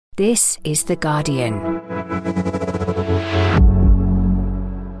This is The Guardian.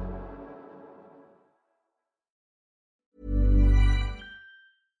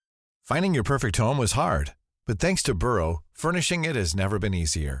 Finding your perfect home was hard, but thanks to Burrow, furnishing it has never been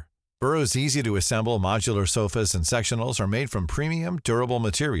easier. Burrow's easy-to-assemble modular sofas and sectionals are made from premium, durable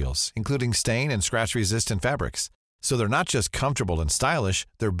materials, including stain and scratch-resistant fabrics. So they're not just comfortable and stylish,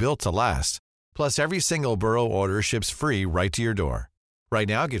 they're built to last. Plus, every single Burrow order ships free right to your door. Right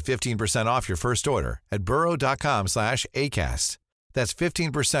now, get 15% off your first order at burrow.com/ACAST. That's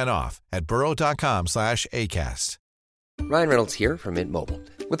 15% off at burrow.com/ACAST. Ryan Reynolds here from Mint Mobile.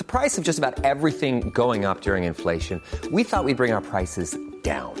 With the price of just about everything going up during inflation, we thought we'd bring our prices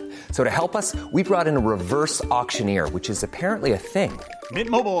down. So to help us, we brought in a reverse auctioneer, which is apparently a thing.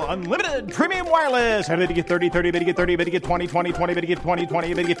 Mint Mobile Unlimited Premium Wireless. How to get 30, 30, bit to get 30, bit to get 20, 20, 20, bit to get 20,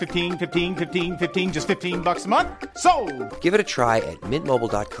 20, bit to get 15, 15, 15, 15, just $15 a month? Sold! Give it a try at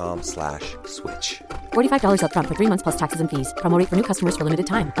mintmobile.com/switch. $45 up front for 3 months plus taxes and fees. Promo rate for new customers for limited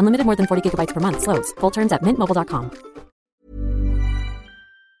time. Unlimited more than 40 gigabytes per month. Slows full terms at mintmobile.com.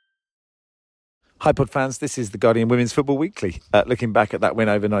 Hi, Pod fans. This is the Guardian Women's Football Weekly. Looking back at that win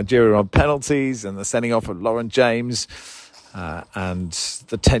over Nigeria on penalties and the sending off of Lauren James and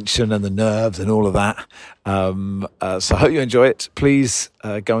the tension and the nerves and all of that. So I hope you enjoy it. Please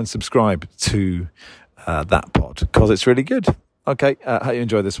go and subscribe to that pod because it's really good. Okay, hope you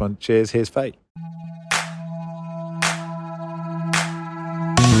enjoy this one. Cheers. Here's Faye.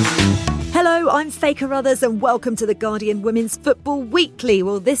 Hello, I'm Faye Carruthers and welcome to the Guardian Women's Football Weekly.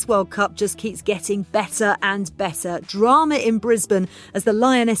 Well, this World Cup just keeps getting better and better. Drama in Brisbane as the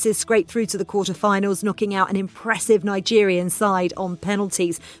Lionesses scrape through to the quarterfinals, knocking out an impressive Nigerian side on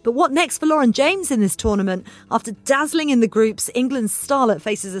penalties. But what next for Lauren James in this tournament? After dazzling in the groups, England's starlet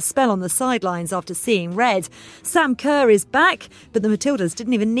faces a spell on the sidelines after seeing red. Sam Kerr is back, but the Matildas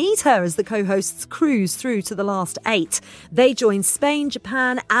didn't even need her as the co-hosts cruise through to the last 8. They join Spain,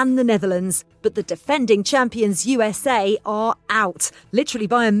 Japan and the Netherlands. But the defending champions USA are out, literally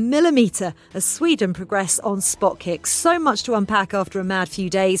by a millimetre, as Sweden progress on spot kicks. So much to unpack after a mad few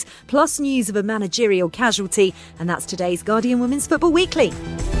days, plus news of a managerial casualty, and that's today's Guardian Women's Football Weekly.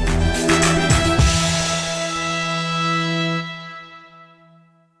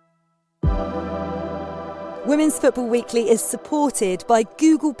 Women's Football Weekly is supported by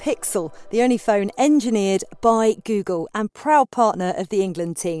Google Pixel, the only phone engineered by Google and proud partner of the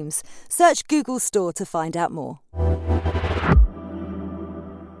England teams. Search Google Store to find out more.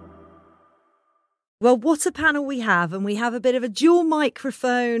 Well, what a panel we have, and we have a bit of a dual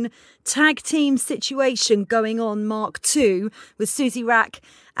microphone tag team situation going on, Mark II, with Susie Rack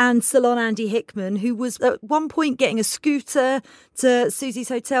and Salon Andy Hickman, who was at one point getting a scooter to Susie's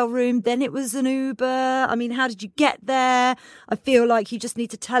hotel room, then it was an Uber. I mean, how did you get there? I feel like you just need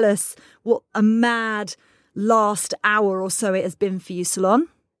to tell us what a mad last hour or so it has been for you, Salon.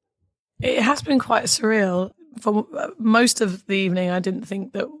 It has been quite surreal. For most of the evening, I didn't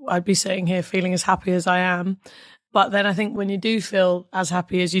think that I'd be sitting here feeling as happy as I am. But then I think when you do feel as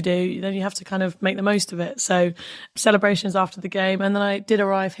happy as you do, then you have to kind of make the most of it. So celebrations after the game. And then I did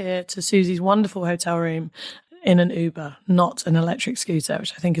arrive here to Susie's wonderful hotel room in an Uber, not an electric scooter,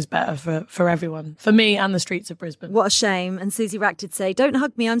 which I think is better for everyone, for me and the streets of Brisbane. What a shame. And Susie Rack did say, "Don't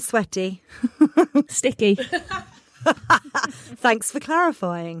hug me, I'm sweaty." Sticky. Thanks for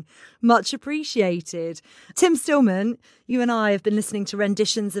clarifying. Much appreciated. Tim Stillman, you and I have been listening to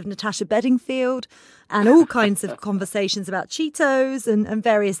renditions of Natasha Bedingfield and all kinds of conversations about Cheetos and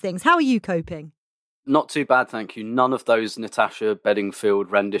various things. How are you coping? Not too bad, thank you. None of those Natasha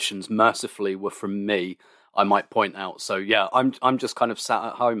Bedingfield renditions, mercifully, were from me, I might point out. So yeah, I'm just kind of sat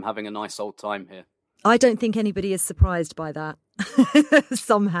at home having a nice old time here. I don't think anybody is surprised by that.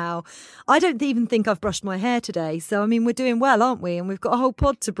 Somehow. I don't even think I've brushed my hair today. So, I mean, we're doing well, aren't we? And we've got a whole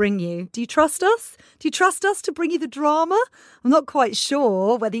pod to bring you. Do you trust us? Do you trust us to bring you the drama? I'm not quite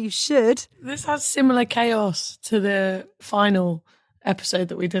sure whether you should. This has similar chaos to the final episode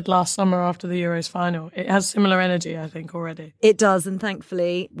that we did last summer after the Euros final. It has similar energy, I think, already. It does, and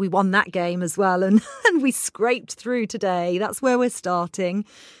thankfully we won that game as well, and we scraped through today. That's where we're starting.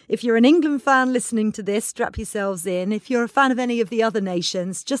 If you're an England fan listening to this, strap yourselves in. If you're a fan of any of the other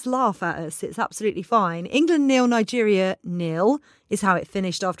nations, just laugh at us. It's absolutely fine. England 0, Nigeria 0 is how it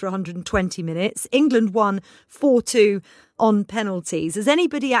finished after 120 minutes. England won 4-2 on penalties. Has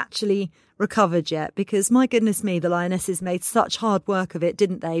anybody actually recovered yet? Because my goodness me, the Lionesses made such hard work of it,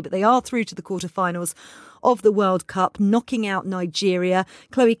 didn't they? But they are through to the quarterfinals of the World Cup, knocking out Nigeria.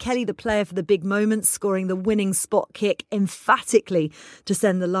 Chloe Kelly, the player for the big moments, scoring the winning spot kick emphatically to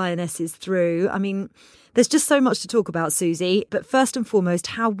send the Lionesses through. I mean, There's just so much to talk about, Susie, but first and foremost,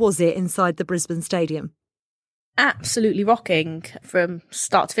 how was it inside the Brisbane Stadium? Absolutely rocking from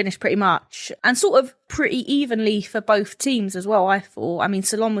start to finish pretty much, and sort of pretty evenly for both teams as well, I thought. I mean,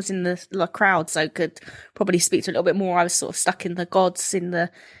 Ceylon was in the crowd, so could probably speak to a little bit more. I was sort of stuck in the gods in the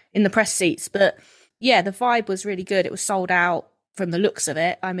press seats, but yeah, the vibe was really good. It was sold out from the looks of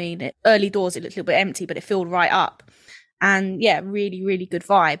it. I mean, early doors it looked a little bit empty, but it filled right up, and yeah, really, really good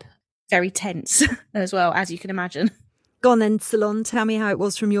vibe. Very tense as well, as you can imagine. Go on then, Ceylon, tell me how it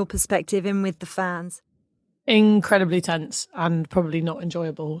was from your perspective in with the fans. Incredibly tense and probably not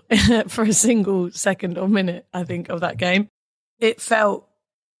enjoyable for a single second or minute, I think, of that game. It felt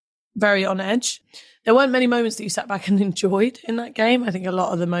very on edge. There weren't many moments that you sat back and enjoyed in that game. I think a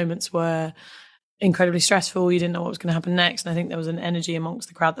lot of the moments were incredibly stressful. You didn't know what was going to happen next. And I think there was an energy amongst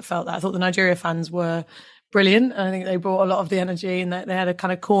the crowd that felt that. I thought the Nigeria fans were brilliant. And I think they brought a lot of the energy, and they had a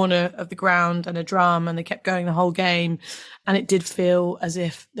kind of corner of the ground and a drum, and they kept going the whole game. And it did feel as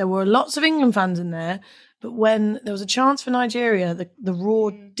if there were lots of England fans in there. But when there was a chance for Nigeria, the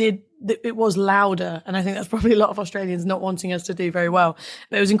roar it was louder. And I think that's probably a lot of Australians not wanting us to do very well.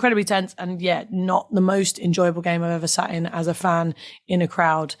 But it was incredibly tense, and yet not the most enjoyable game I've ever sat in as a fan in a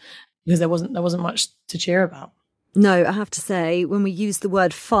crowd, because there wasn't much to cheer about. No, I have to say, when we used the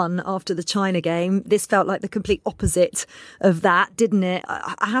word fun after the China game, this felt like the complete opposite of that, didn't it?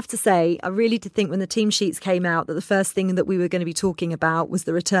 I have to say, I really did think when the team sheets came out that the first thing that we were going to be talking about was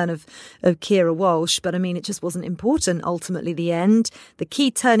the return of Kira Walsh. But I mean, it just wasn't important, ultimately, the end. The key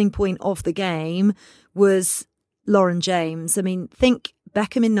turning point of the game was Lauren James. I mean, think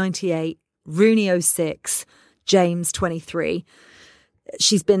Beckham in 98, Rooney 06, James 23.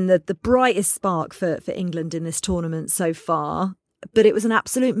 She's been the brightest spark for England in this tournament so far. But it was an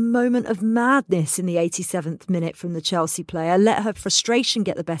absolute moment of madness in the 87th minute from the Chelsea player. Let her frustration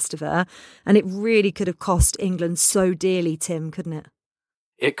get the best of her. And it really could have cost England so dearly, Tim, couldn't it?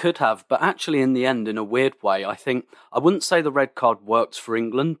 It could have, but actually in the end, in a weird way, I wouldn't say the red card worked for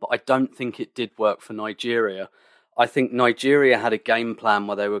England, but I don't think it did work for Nigeria. I think Nigeria had a game plan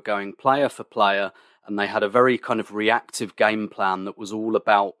where they were going player for player, and they had a very kind of reactive game plan that was all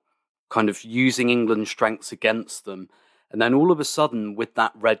about kind of using England's strengths against them. And then all of a sudden, with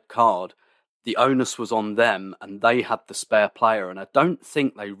that red card, the onus was on them, and they had the spare player. And I don't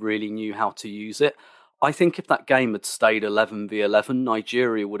think they really knew how to use it. I think if that game had stayed 11v11,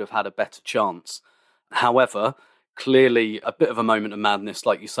 Nigeria would have had a better chance. However, clearly a bit of a moment of madness,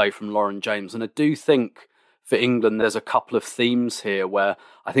 like you say, from Lauren James. And I do think for England, there's a couple of themes here where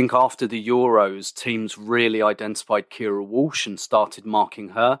I think after the Euros, teams really identified Kira Walsh and started marking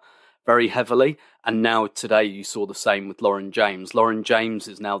her very heavily. And now today you saw the same with Lauren James. Lauren James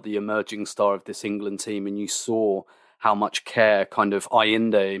is now the emerging star of this England team, and you saw how much care kind of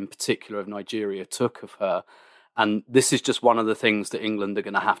Ayinde in particular of Nigeria took of her. And this is just one of the things that England are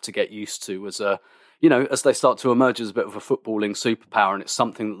going to have to get used to as as they start to emerge as a bit of a footballing superpower. And it's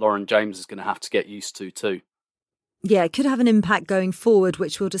something that Lauren James is going to have to get used to too. Yeah, it could have an impact going forward,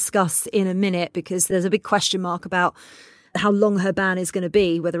 which we'll discuss in a minute, because there's a big question mark about how long her ban is going to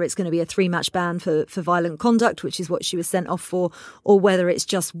be, whether it's going to be a 3-match ban for violent conduct, which is what she was sent off for, or whether it's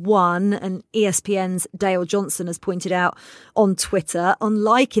just one. And ESPN's Dale Johnson has pointed out on Twitter,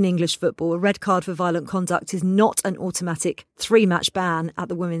 unlike in English football, a red card for violent conduct is not an automatic 3-match ban at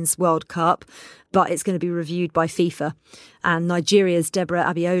the Women's World Cup, but it's going to be reviewed by FIFA. And Nigeria's Deborah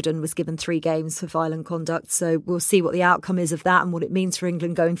Abiodun was given 3 games for violent conduct. So we'll see what the outcome is of that and what it means for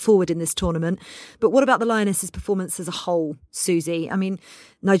England going forward in this tournament. But what about the Lionesses' performance as a whole, Susie? I mean,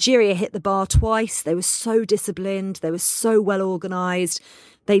 Nigeria hit the bar twice. They were so disciplined. They were so well organised.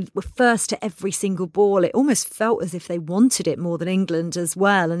 They were first to every single ball. It almost felt as if they wanted it more than England as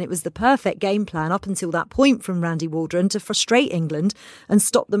well. And it was the perfect game plan up until that point from Randy Waldron to frustrate England and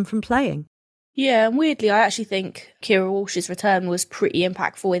stop them from playing. Yeah, and weirdly, I actually think Kira Walsh's return was pretty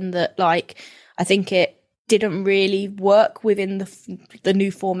impactful in that, I think it didn't really work within the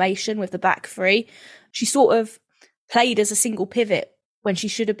new formation with the back three. She sort of played as a single pivot when she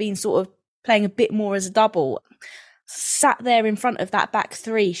should have been sort of playing a bit more as a double. Sat there in front of that back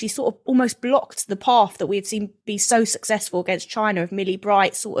three, she sort of almost blocked the path that we had seen be so successful against China of Millie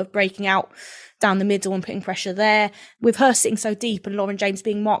Bright sort of breaking out down the middle and putting pressure there. With her sitting so deep and Lauren James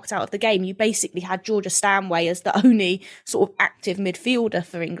being marked out of the game, you basically had Georgia Stanway as the only sort of active midfielder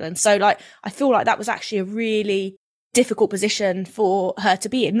for England. So I feel like that was actually a really difficult position for her to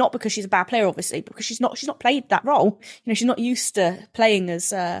be in, not because she's a bad player, obviously, but because she's not played that role. She's not used to playing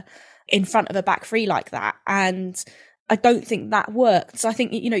as in front of a back three like that. And I don't think that worked. So I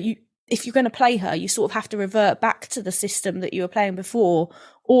think, if you're going to play her, you sort of have to revert back to the system that you were playing before,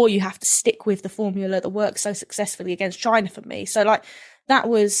 or you have to stick with the formula that worked so successfully against China for me. So like that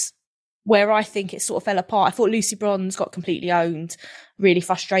was where I think it sort of fell apart. I thought Lucy Bronze got completely owned really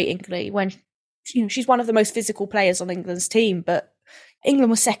frustratingly when, you know, she's one of the most physical players on England's team, but England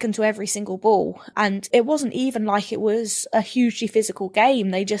was second to every single ball. And it wasn't even like it was a hugely physical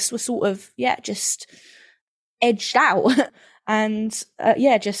game. They just were sort of, just edged out and,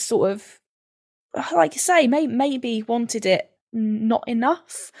 just sort of, like you say, maybe wanted it not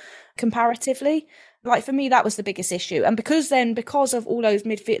enough comparatively. Like for me, that was the biggest issue. And because of all those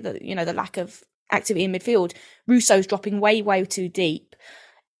midfield, you know, the lack of activity in midfield, Russo's dropping way, way too deep,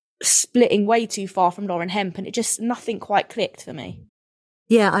 splitting way too far from Lauren Hemp, and nothing quite clicked for me.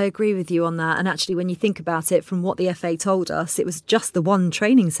 Yeah, I agree with you on that. And actually, when you think about it, from what the FA told us, it was just the one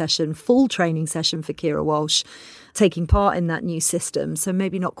full training session for Keira Walsh taking part in that new system. So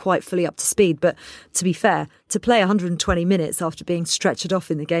maybe not quite fully up to speed. But to be fair, to play 120 minutes after being stretchered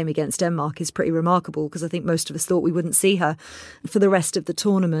off in the game against Denmark is pretty remarkable, because I think most of us thought we wouldn't see her for the rest of the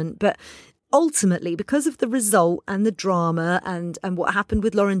tournament. But ultimately, because of the result and the drama and what happened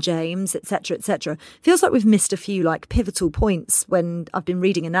with Lauren James, etc., feels like we've missed a few like pivotal points when I've been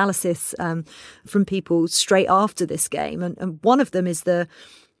reading analysis from people straight after this game. And one of them is the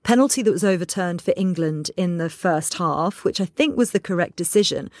penalty that was overturned for England in the first half, which I think was the correct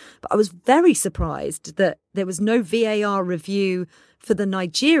decision. But I was very surprised that there was no VAR review for the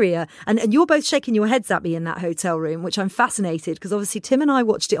Nigeria. And you're both shaking your heads at me in that hotel room, which I'm fascinated, because obviously Tim and I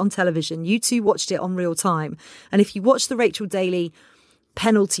watched it on television. You two watched it on real time. And if you watch the Rachel Daly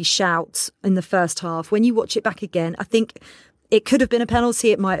penalty shout in the first half, when you watch it back again, I think it could have been a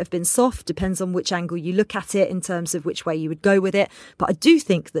penalty. It might have been soft. Depends on which angle you look at it in terms of which way you would go with it. But I do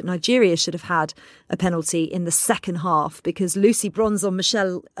think that Nigeria should have had a penalty in the second half, because Lucy Bronze on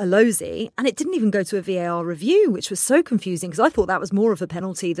Michelle Alozie, and it didn't even go to a VAR review, which was so confusing, because I thought that was more of a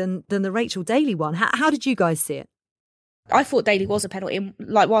penalty than the Rachel Daly one. How did you guys see it? I thought Daly was a penalty.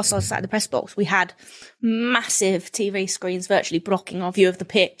 Like, whilst I was sat in the press box, we had massive TV screens virtually blocking our view of the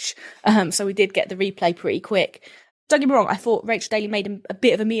pitch. So we did get the replay pretty quick. Don't get me wrong, I thought Rachel Daly made a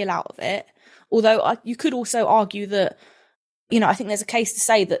bit of a meal out of it. Although you could also argue that, you know, I think there's a case to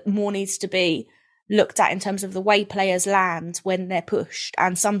say that more needs to be looked at in terms of the way players land when they're pushed.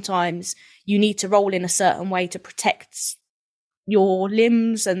 And sometimes you need to roll in a certain way to protect your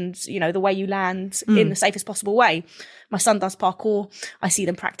limbs and, you know, the way you land in the safest possible way. My son does parkour. I see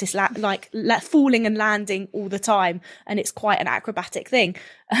them practice falling and landing all the time, and it's quite an acrobatic thing.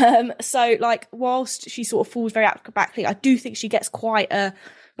 So like, whilst she sort of falls very acrobatically, I do think she gets quite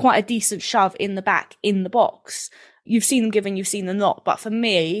a decent shove in the back in the box. You've seen them giving, you've seen them not, but for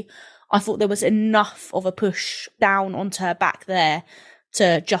me, I thought there was enough of a push down onto her back there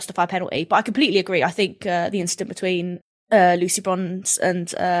to justify a penalty. But I completely agree. I think the incident between Lucy Bronze and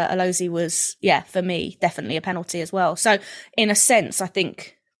Alozie was, for me, definitely a penalty as well. So in a sense, I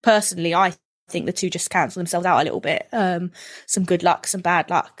think the two just cancel themselves out a little bit. Some good luck, some bad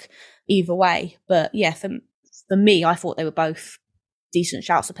luck, either way. But yeah, for me, I thought they were both decent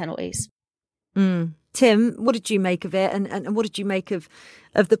shouts of penalties. Tim, what did you make of it, and what did you make of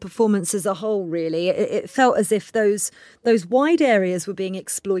the performance as a whole? Really, it felt as if those wide areas were being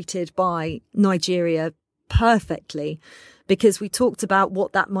exploited by Nigeria perfectly, because we talked about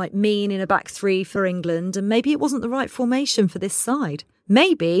what that might mean in a back three for England, and maybe it wasn't the right formation for this side.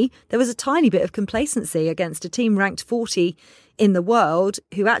 Maybe there was a tiny bit of complacency against a team ranked 40 in the world,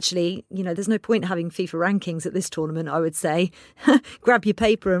 who actually, you know, there's no point having FIFA rankings at this tournament, I would say. Grab your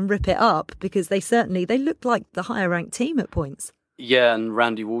paper and rip it up, because they looked like the higher ranked team at points. Yeah, and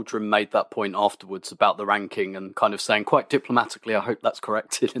Randy Waldron made that point afterwards about the ranking and kind of saying quite diplomatically, I hope that's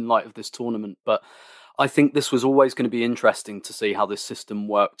corrected in light of this tournament. But I think this was always going to be interesting to see how this system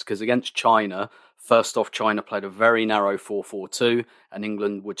worked, because against China, first off, China played a very narrow 4-4-2, and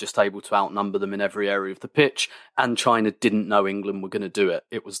England were just able to outnumber them in every area of the pitch, and China didn't know England were going to do it.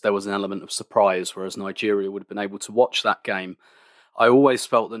 There was an element of surprise, whereas Nigeria would have been able to watch that game. I always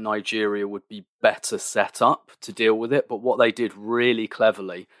felt that Nigeria would be better set up to deal with it, but what they did really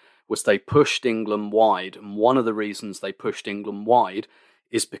cleverly was they pushed England wide, and one of the reasons they pushed England wide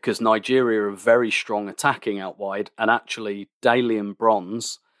is because Nigeria are very strong attacking out wide, and actually Daly and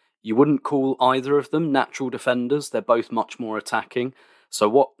Bronze, you wouldn't call either of them natural defenders. They're both much more attacking. So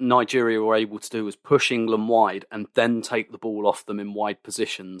what Nigeria were able to do was push England wide and then take the ball off them in wide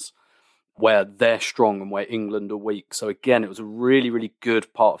positions where they're strong and where England are weak. So again, it was a really, really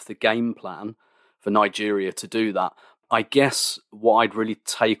good part of the game plan for Nigeria to do that. I guess what I'd really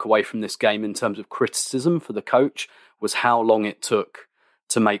take away from this game in terms of criticism for the coach was how long it took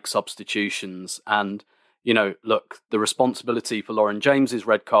to make substitutions. And look, the responsibility for Lauren James's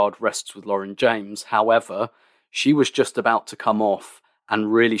red card rests with Lauren James. However, she was just about to come off,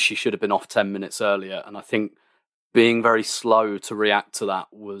 and really she should have been off 10 minutes earlier. And I think being very slow to react to that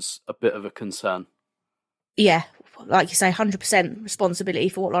was a bit of a concern. Yeah, like you say, 100% responsibility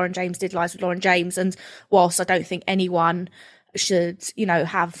for what Lauren James did lies with Lauren James. And whilst I don't think anyone should,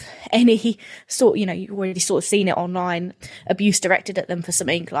 have any sort, you've already sort of seen it online, abuse directed at them for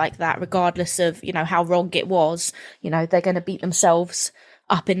something like that, regardless of, how wrong it was, they're going to beat themselves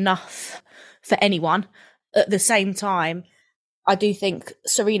up enough for anyone. At the same time, I do think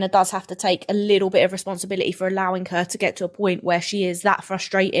Serena does have to take a little bit of responsibility for allowing her to get to a point where she is that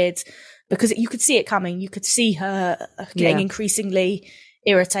frustrated, because you could see it coming. You could see her getting increasingly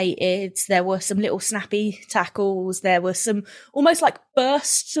irritated. There were some little snappy tackles. There were some almost like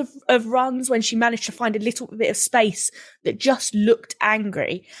bursts of runs when she managed to find a little bit of space that just looked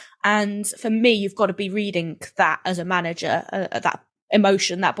angry. And for me, you've got to be reading that as a manager, that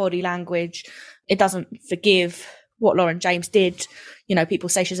emotion, that body language. It doesn't forgive what Lauren James did. People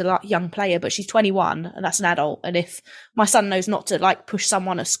say she's a young player, but she's 21 and that's an adult. And if my son knows not to push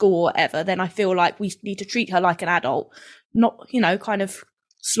someone at school or whatever, then I feel like we need to treat her like an adult, not, kind of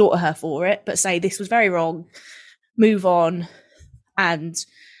slaughter her for it, but say this was very wrong, move on and,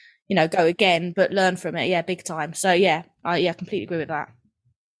 go again, but learn from it. Yeah, big time. So I completely agree with that.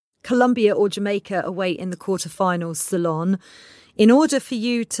 Colombia or Jamaica await in the quarterfinals, Salon. In order for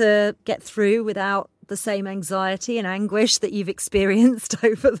you to get through without the same anxiety and anguish that you've experienced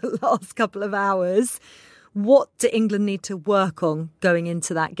over the last couple of hours, what do England need to work on going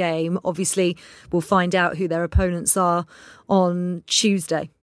into that game? Obviously, we'll find out who their opponents are on Tuesday.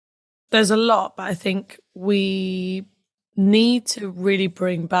 There's a lot, but I think we need to really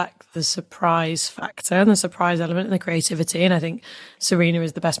bring back the surprise factor and the surprise element and the creativity. And I think Serena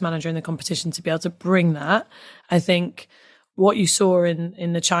is the best manager in the competition to be able to bring that. I think what you saw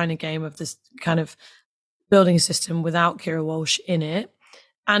in the China game of this kind of building a system without Kira Walsh in it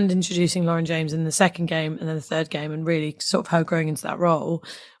and introducing Lauren James in the second game and then the third game and really sort of her growing into that role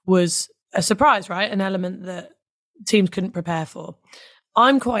was a surprise, right? An element that teams couldn't prepare for.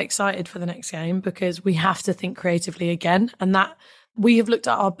 I'm quite excited for the next game because we have to think creatively again, and that we have looked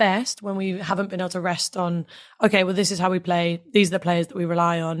at our best when we haven't been able to rest on, okay, well, this is how we play. These are the players that we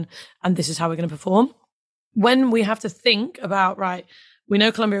rely on and this is how we're going to perform. When we have to think about, right, we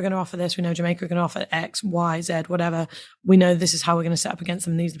know Colombia are going to offer this, we know Jamaica are going to offer X, Y, Z, whatever. We know this is how we're going to set up against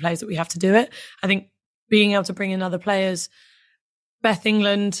them. These are the players that we have to do it. I think being able to bring in other players, Beth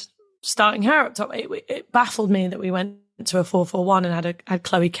England, starting her up top, it baffled me that we went to a 4-4-1 and had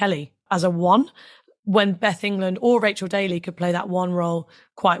Chloe Kelly as a 1, when Beth England or Rachel Daly could play that 1 role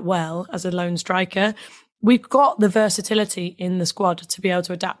quite well as a lone striker. We've got the versatility in the squad to be able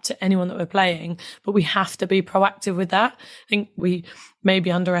to adapt to anyone that we're playing, but we have to be proactive with that. I think we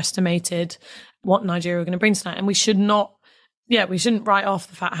maybe underestimated what Nigeria were going to bring tonight, and we shouldn't write off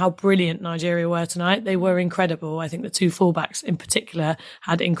the fact how brilliant Nigeria were tonight. They were incredible. I think the 2 fullbacks in particular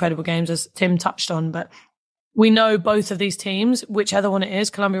had incredible games, as Tim touched on, but we know both of these teams, whichever one it is,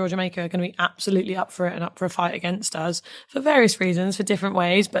 Colombia or Jamaica, are going to be absolutely up for it and up for a fight against us for various reasons, for different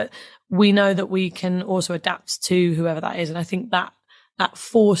ways. But we know that we can also adapt to whoever that is. And I think that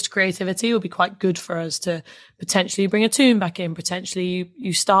forced creativity will be quite good for us to potentially bring a Toon back in. Potentially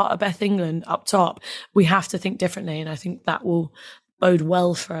you start a Beth England up top. We have to think differently. And I think that will bode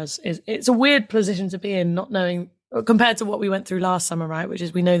well for us. It's a weird position to be in, not knowing, compared to what we went through last summer, right? Which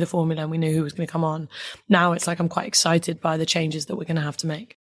is we know the formula and we knew who was going to come on. Now it's like I'm quite excited by the changes that we're going to have to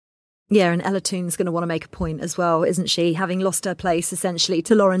make. Yeah, and Ella Toon's going to want to make a point as well, isn't she? Having lost her place essentially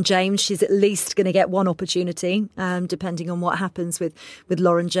to Lauren James, she's at least going to get one opportunity, depending on what happens with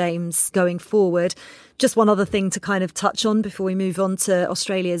Lauren James going forward. Just one other thing to kind of touch on before we move on to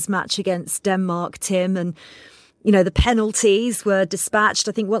Australia's match against Denmark, Tim, and the penalties were dispatched.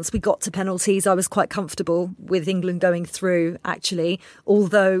 I think once we got to penalties, I was quite comfortable with England going through, actually,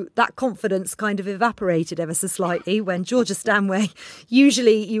 although that confidence kind of evaporated ever so slightly when Georgia Stanway,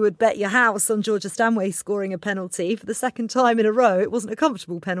 usually you would bet your house on Georgia Stanway scoring a penalty for the second time in a row. It wasn't a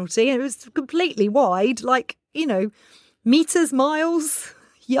comfortable penalty. It was completely wide, meters, miles,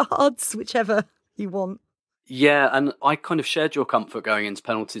 yards, whichever you want. Yeah, and I kind of shared your comfort going into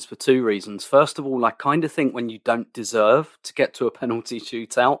penalties for 2 reasons. First of all, I kind of think when you don't deserve to get to a penalty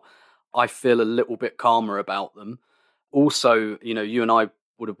shootout, I feel a little bit calmer about them. Also, you and I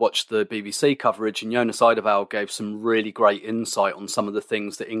would have watched the BBC coverage, and Jonas Eidevall gave some really great insight on some of the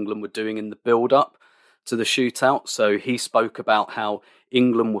things that England were doing in the build-up to the shootout. So he spoke about how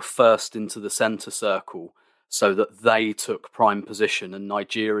England were first into the centre circle. so that they took prime position, and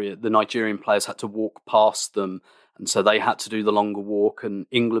the Nigerian players had to walk past them, and so they had to do the longer walk, and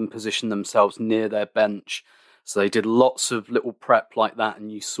England positioned themselves near their bench. So they did lots of little prep like that,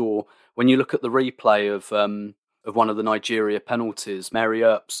 and you saw, when you look at the replay of one of the Nigeria penalties, Mary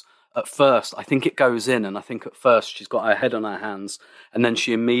Earps, at first, I think it goes in, and I think at first she's got her head on her hands, and then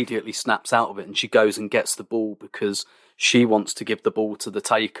she immediately snaps out of it, and she goes and gets the ball because she wants to give the ball to the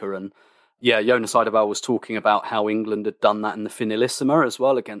taker. And yeah, Jonas Eidevall was talking about how England had done that in the Finalissima as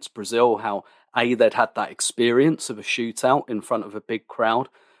well against Brazil, how they'd had that experience of a shootout in front of a big crowd,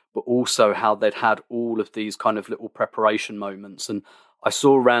 but also how they'd had all of these kind of little preparation moments. And I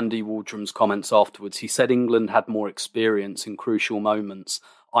saw Randy Waldrum's comments afterwards. He said England had more experience in crucial moments.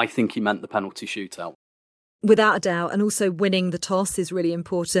 I think he meant the penalty shootout. Without a doubt. And also winning the toss is really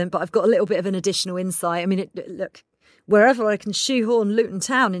important. But I've got a little bit of an additional insight. I mean, look, wherever I can shoehorn Luton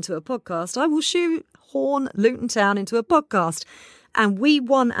Town into a podcast, I will shoehorn Luton Town into a podcast. And we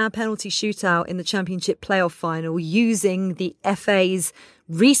won our penalty shootout in the Championship playoff final using the FA's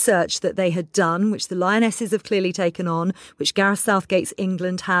research that they had done, which the Lionesses have clearly taken on, which Gareth Southgate's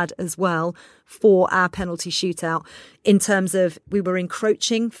England had as well for our penalty shootout. In terms of, we were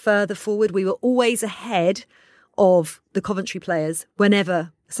encroaching further forward. We were always ahead of the Coventry players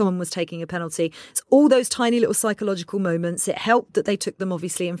whenever someone was taking a penalty. It's all those tiny little psychological moments. It helped that they took them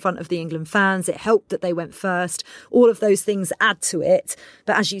obviously in front of the England fans. It helped that they went first. All of those things add to it.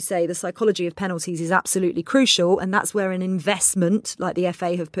 But as you say, the psychology of penalties is absolutely crucial. And that's where an investment like the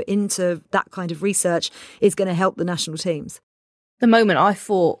FA have put into that kind of research is going to help the national teams. The moment I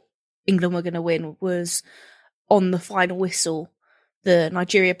thought England were going to win was on the final whistle. The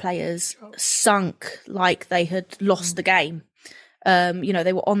Nigeria players sunk like they had lost the game.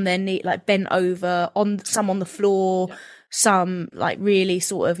 They were on their knee, like bent over, some on the floor, some like really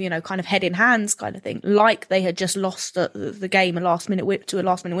sort of, kind of head in hands kind of thing, like they had just lost the game a last minute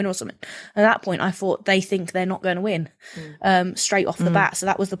win or something. At that point, I thought they think they're not going to win straight off the bat. So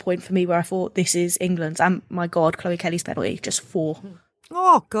that was the point for me where I thought this is England's. And my God, Chloe Kelly's penalty, just 4.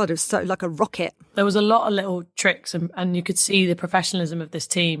 Oh, God, it was so like a rocket. There was a lot of little tricks and you could see the professionalism of this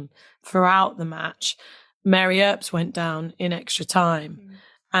team throughout the match. Mary Earps went down in extra time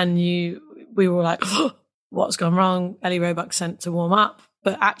and we were like, oh, what's gone wrong? Ellie Roebuck sent to warm up.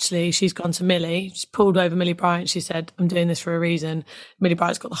 But actually, she's gone to Millie. She's pulled over Millie Bryant. She said, I'm doing this for a reason. Millie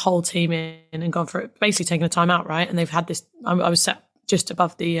Bryant's got the whole team in and gone for it, basically taking a time out, right? And they've had this, I was sat just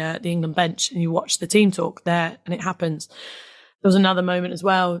above the England bench and you watch the team talk there and it happens. There was another moment as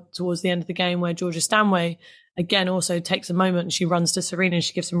well towards the end of the game where Georgia Stanway, again, also takes a moment and she runs to Serena and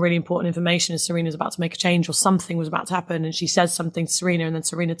she gives some really important information as Serena's about to make a change or something was about to happen. And she says something to Serena and then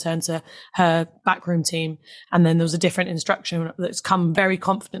Serena turns to her backroom team. And then there was a different instruction that's come very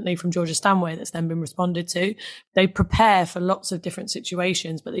confidently from Georgia Stanway that's then been responded to. They prepare for lots of different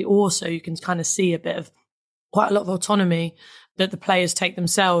situations, but they also, you can kind of see quite a lot of autonomy that the players take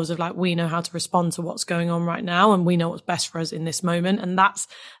themselves of like, we know how to respond to what's going on right now and we know what's best for us in this moment. And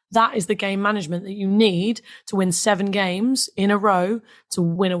that is the game management that you need to win 7 games in a row to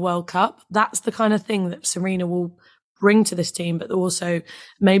win a World Cup. That's the kind of thing that Serena will bring to this team, but also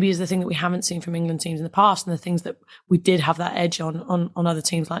maybe is the thing that we haven't seen from England teams in the past and the things that we did have that edge on other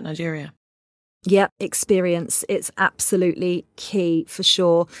teams like Nigeria. Yeah, experience. It's absolutely key for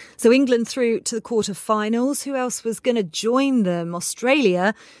sure. So England through to the quarterfinals. Who else was going to join them?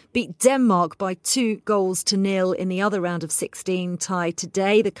 Australia beat Denmark by 2-0 in the other round of 16 tie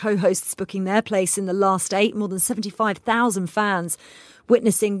today. The co-hosts booking their place in the last 8. More than 75,000 fans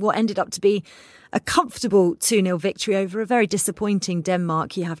witnessing what ended up to be a comfortable 2-0 victory over a very disappointing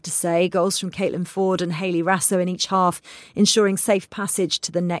Denmark, you have to say. Goals from Caitlin Ford and Hayley Rasso in each half, ensuring safe passage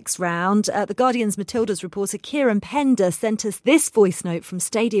to the next round. The Guardian's Matildas reporter Kieran Pender sent us this voice note from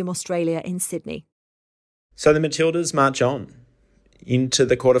Stadium Australia in Sydney. So the Matildas march on into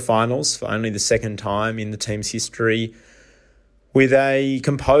the quarterfinals for only the second time in the team's history with a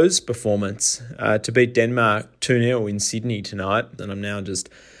composed performance to beat Denmark 2-0 in Sydney tonight. And I'm now just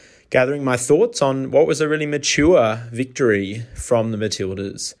gathering my thoughts on what was a really mature victory from the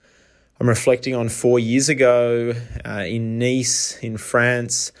Matildas. I'm reflecting on 4 years ago in Nice in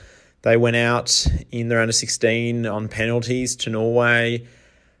France. They went out in the round of 16 on penalties to Norway.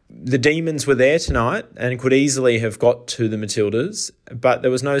 The Demons were there tonight and could easily have got to the Matildas, but there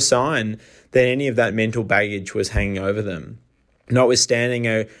was no sign that any of that mental baggage was hanging over them. Notwithstanding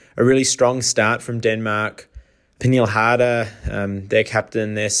a really strong start from Denmark, Pernille Harder, their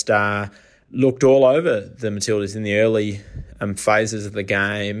captain, their star, looked all over the Matildas in the early phases of the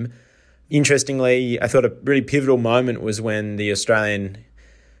game. Interestingly, I thought a really pivotal moment was when the Australian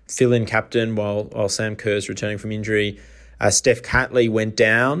fill-in captain while Sam Kerr's returning from injury. Steph Catley went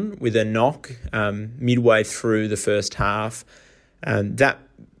down with a knock midway through the first half. That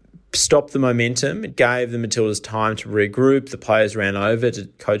stopped the momentum. It gave the Matildas time to regroup. The players ran over to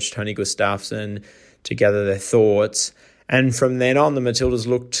coach Tony Gustafsson to gather their thoughts. And from then on, the Matildas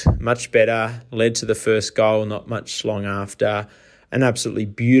looked much better, led to the first goal not much long after. An absolutely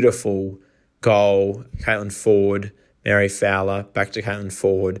beautiful goal. Caitlin Ford, Mary Fowler, back to Caitlin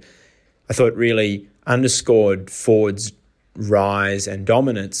Ford. I thought really underscored Ford's rise and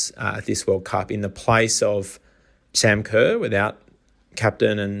dominance at this World Cup in the place of Sam Kerr, without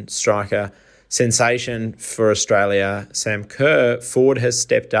captain and striker sensation for Australia, Sam Kerr. Ford has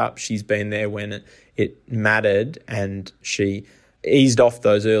stepped up. She's been there when it mattered, and she eased off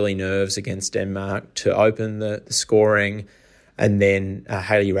those early nerves against Denmark to open the scoring, and then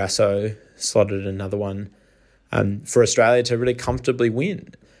Hayley Rasso slotted another one for Australia to really comfortably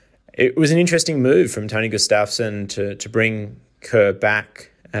win. It was an interesting move from Tony Gustafsson to bring Kerr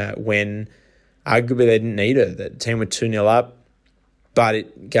back when arguably they didn't need her. The team were 2-0 up, but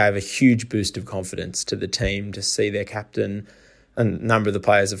it gave a huge boost of confidence to the team to see their captain. A number of the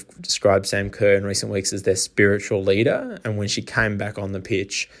players have described Sam Kerr in recent weeks as their spiritual leader, and when she came back on the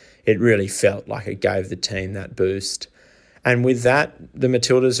pitch, it really felt like it gave the team that boost. And with that, the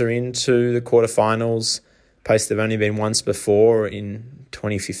Matildas are into the quarterfinals, place they've only been once before in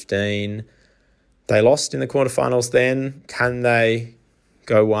 2015. They lost in the quarterfinals then. Can they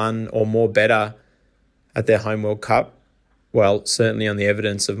go one or more better at their home World Cup? Well, certainly on the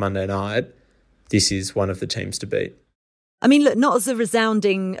evidence of Monday night, this is one of the teams to beat. I mean, look, not as a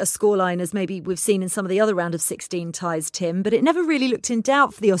resounding a scoreline as maybe we've seen in some of the other round of 16 ties, Tim, but it never really looked in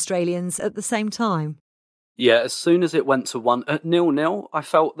doubt for the Australians at the same time. Yeah, as soon as it went to 0-0, I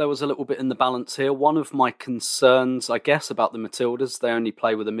felt there was a little bit in the balance here. One of my concerns, I guess, about the Matildas, they only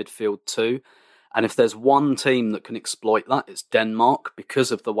play with a midfield two. And if there's one team that can exploit that, it's Denmark,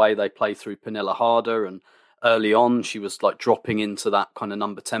 because of the way they play through Pernilla Harder. And early on, she was like dropping into that kind of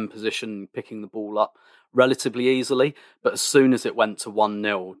number 10 position, picking the ball up relatively easily. But as soon as it went to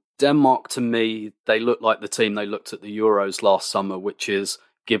 1-0, Denmark, to me, they look like the team they looked at the Euros last summer, which is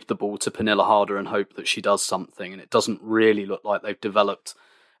give the ball to Pernilla Harder and hope that she does something. And it doesn't really look like they've developed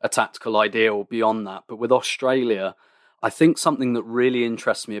a tactical idea or beyond that. But with Australia, I think something that really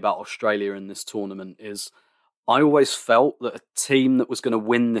interests me about Australia in this tournament is I always felt that a team that was going to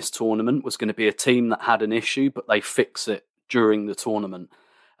win this tournament was going to be a team that had an issue, but they fix it during the tournament.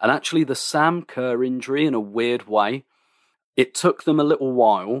 And actually the Sam Kerr injury, in a weird way, it took them a little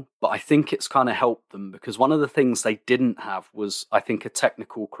while, but I think it's kind of helped them, because one of the things they didn't have was, I think, a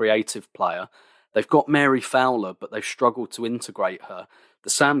technical, creative player. They've got Mary Fowler, but they've struggled to integrate her. The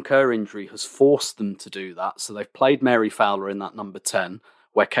Sam Kerr injury has forced them to do that, so they've played Mary Fowler in that number 10,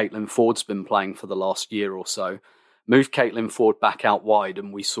 where Caitlin Ford's been playing for the last year or so. Moved Caitlin Ford back out wide,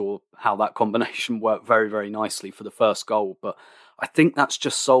 and we saw how that combination worked very, very nicely for the first goal. But I think that's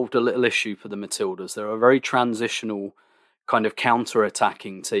just solved a little issue for the Matildas. They're a very transitional kind of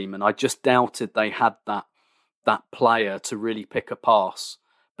counter-attacking team, and I just doubted they had that player to really pick a pass.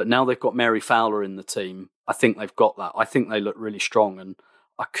 But now they've got Mary Fowler in the team, I think they've got that. I think they look really strong, and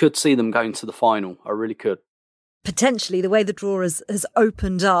I could see them going to the final. I really could. Potentially, the way the draw has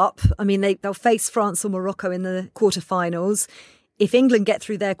opened up, I mean, they'll face France or Morocco in the quarterfinals. If England get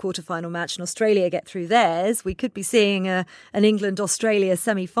through their quarterfinal match and Australia get through theirs, we could be seeing an England-Australia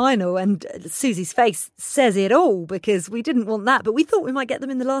semi-final. And Susie's face says it all, because we didn't want that, but we thought we might get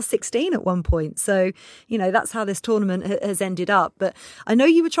them in the last 16 at one point. So, you know, that's how this tournament has ended up. But I know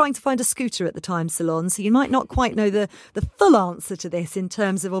you were trying to find a scooter at the time, Salon, so you might not quite know the full answer to this in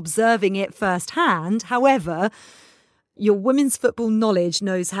terms of observing it firsthand. However, your women's football knowledge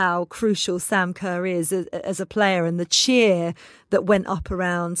knows how crucial Sam Kerr is as a player, and the cheer that went up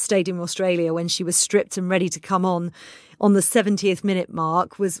around Stadium Australia when she was stripped and ready to come on the 70th minute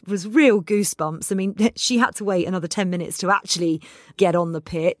mark was real goosebumps. I mean, she had to wait another 10 minutes to actually get on the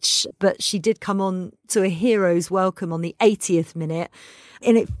pitch, but she did come on to a hero's welcome on the 80th minute.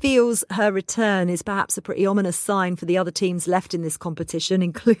 And it feels her return is perhaps a pretty ominous sign for the other teams left in this competition,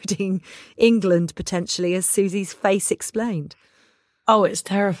 including England, potentially, as Susie's face explained. Oh, it's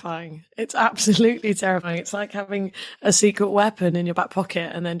terrifying. It's absolutely terrifying. It's like having a secret weapon in your back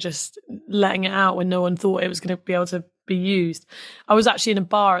pocket and then just letting it out when no one thought it was going to be able to be used. I was actually in a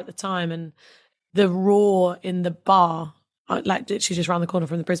bar at the time, and the roar in the bar, like literally just around the corner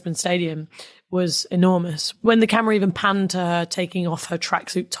from the Brisbane Stadium, was enormous. When the camera even panned to her taking off her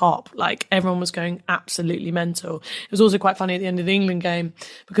tracksuit top, like everyone was going absolutely mental. It was also quite funny at the end of the England game,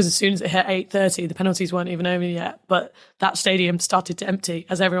 because as soon as it hit 8:30, the penalties weren't even over yet, but that stadium started to empty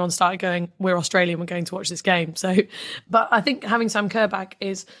as everyone started going, we're Australian, we're going to watch this game. So, but I think having Sam Kerr back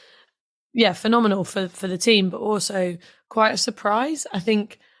is, phenomenal for the team, but also quite a surprise. I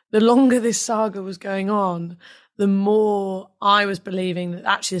think the longer this saga was going on, the more I was believing that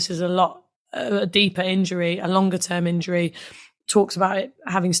actually this is a deeper injury, a longer term injury. Talks about it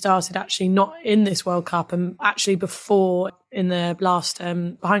having started actually not in this World Cup, and actually before, in the last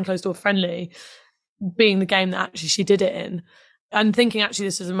behind closed door friendly, being the game that actually she did it in, and thinking actually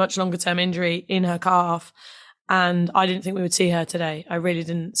this is a much longer term injury in her calf. And I didn't think we would see her today. I really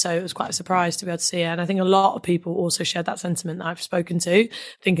didn't. So it was quite a surprise to be able to see her. And I think a lot of people also shared that sentiment that I've spoken to,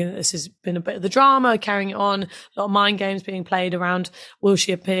 thinking that this has been a bit of the drama, carrying it on, a lot of mind games being played around, will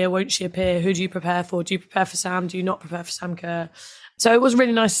she appear, won't she appear, who do you prepare for? Do you prepare for Sam? Do you not prepare for Sam Kerr? So it was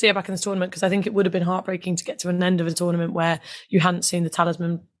really nice to see her back in this tournament, because I think it would have been heartbreaking to get to an end of a tournament where you hadn't seen the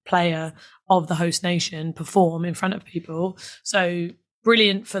talisman player of the host nation perform in front of people. So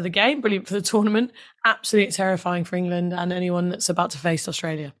brilliant for the game, brilliant for the tournament, absolutely terrifying for England and anyone that's about to face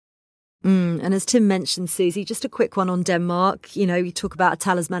Australia. And as Tim mentioned, Susie, just a quick one on Denmark. You know, you talk about a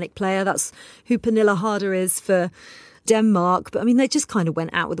talismanic player. That's who Pernille Harder is for Denmark. But I mean, they just kind of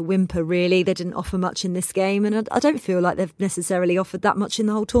went out with a whimper, really. They didn't offer much in this game. And I don't feel like they've necessarily offered that much in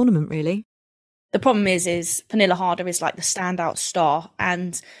the whole tournament, really. The problem is Pernille Harder is like the standout star.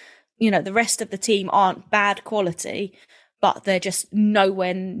 And, the rest of the team aren't bad quality, but they're just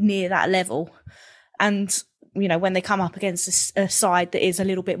nowhere near that level. And, when they come up against a side that is a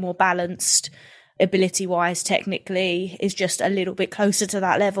little bit more balanced, ability-wise, technically, is just a little bit closer to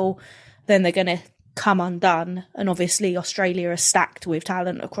that level, then they're going to come undone. And obviously Australia are stacked with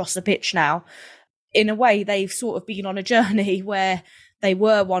talent across the pitch now. In a way, they've sort of been on a journey where they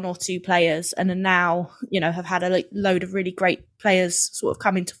were one or two players and are now, have had a load of really great players sort of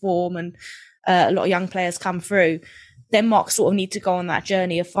come into form, and a lot of young players come through. Denmark sort of need to go on that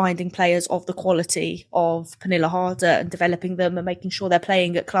journey of finding players of the quality of Pernille Harder and developing them and making sure they're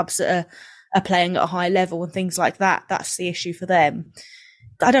playing at clubs that are playing at a high level and things like that. That's the issue for them.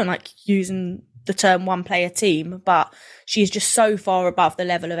 I don't like using the term one-player team, but she is just so far above the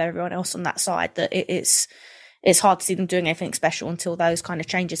level of everyone else on that side that it's hard to see them doing anything special until those kind of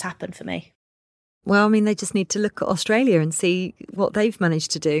changes happen for me. Well, I mean, they just need to look at Australia and see what they've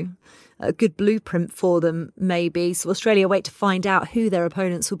managed to do. A good blueprint for them, maybe. So Australia wait to find out who their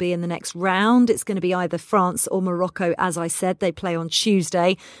opponents will be in the next round. It's going to be either France or Morocco, as I said. They play on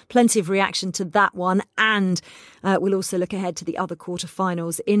Tuesday. Plenty of reaction to that one. And we'll also look ahead to the other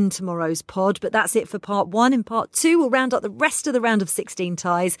quarterfinals in tomorrow's pod. But that's it for part one. In part two, we'll round up the rest of the round of 16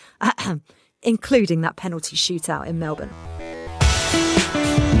 ties, including that penalty shootout in Melbourne.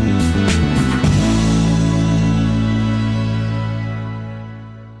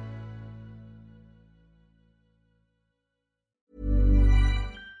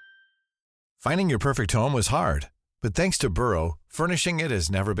 Finding your perfect home was hard, but thanks to Burrow, furnishing it has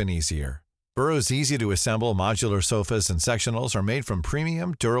never been easier. Burrow's easy-to-assemble modular sofas and sectionals are made from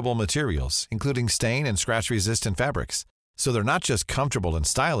premium, durable materials, including stain and scratch-resistant fabrics. So they're not just comfortable and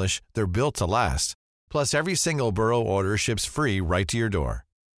stylish, they're built to last. Plus, every single Burrow order ships free right to your door.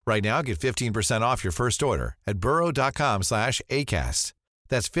 Right now, get 15% off your first order at burrow.com/ACAST.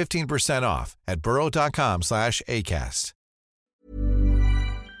 That's 15% off at burrow.com/ACAST.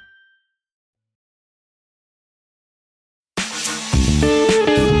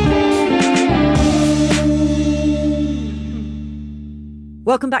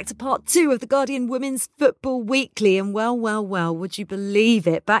 Welcome back to part two of the Guardian Women's Football Weekly. And well, would you believe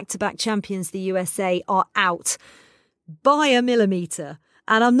it? Back-to-back champions, the USA, are out by a millimetre.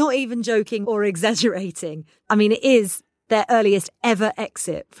 And I'm not even joking or exaggerating. I mean, it is their earliest ever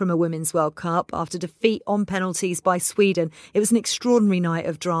exit from a Women's World Cup after defeat on penalties by Sweden. It was an extraordinary night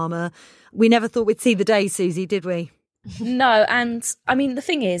of drama. We never thought we'd see the day, Susie, did we? No, and I mean, the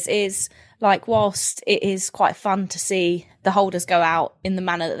thing is like, whilst it is quite fun to see the holders go out in the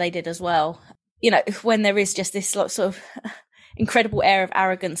manner that they did as well, when there is just this sort of incredible air of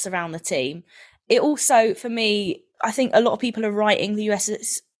arrogance around the team, it also, for me, I think a lot of people are writing the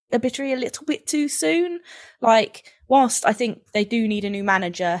US's obituary a little bit too soon. Like, whilst I think they do need a new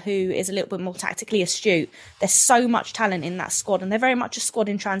manager who is a little bit more tactically astute, there's so much talent in that squad, and they're very much a squad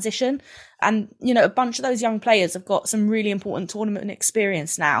in transition. And, you know, a bunch of those young players have got some really important tournament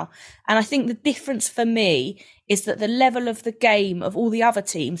experience now. And I think the difference for me is that the level of the game of all the other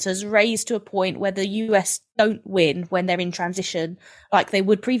teams has raised to a point where the US don't win when they're in transition like they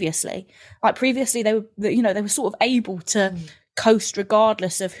would previously. Like previously, they were sort of able to coast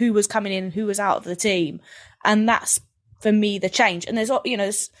regardless of who was coming in and who was out of the team. And that's, for me, the change. And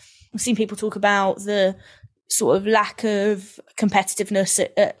I've seen people talk about the sort of lack of competitiveness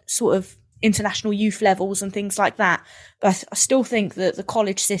at sort of international youth levels and things like that. But I still think that the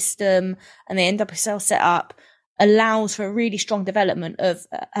college system and the NWSL setup allows for a really strong development of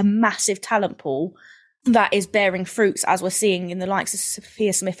a massive talent pool that is bearing fruits, as we're seeing in the likes of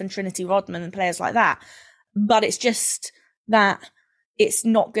Sophia Smith and Trinity Rodman and players like that. But it's just that it's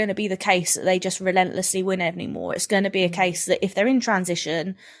not going to be the case that they just relentlessly win anymore. It's going to be a case that if they're in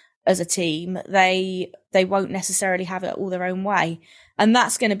transition as a team, they won't necessarily have it all their own way. And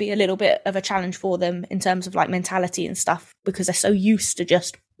that's going to be a little bit of a challenge for them in terms of like mentality and stuff, because they're so used to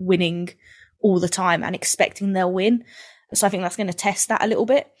just winning all the time and expecting they'll win. So I think that's going to test that a little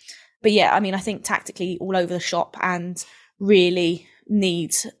bit. But yeah, I mean, I think tactically all over the shop and really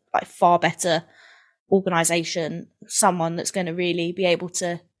needs like far better organisation, someone that's going to really be able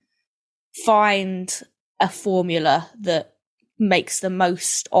to find a formula that makes the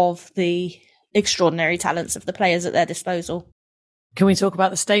most of the extraordinary talents of the players at their disposal. Can we talk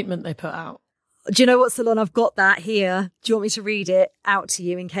about the statement they put out? Do you know what, Salon? I've got that here. Do you want me to read it out to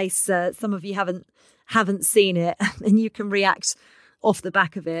you in case some of you haven't seen it, and you can react off the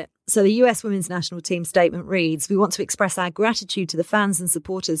back of it? So the US Women's National Team statement reads, "We want to express our gratitude to the fans and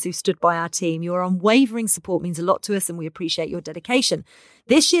supporters who stood by our team. Your unwavering support means a lot to us and we appreciate your dedication.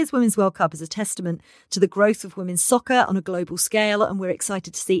 This year's Women's World Cup is a testament to the growth of women's soccer on a global scale, and we're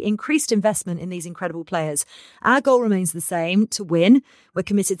excited to see increased investment in these incredible players. Our goal remains the same, to win. We're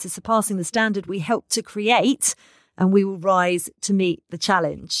committed to surpassing the standard we helped to create, and we will rise to meet the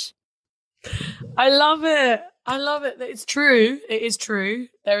challenge." I love it. I love it. It's true. It is true.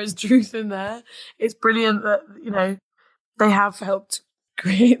 There is truth in there. It's brilliant that, you know, they have helped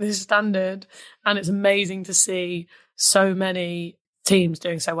create this standard, and it's amazing to see so many teams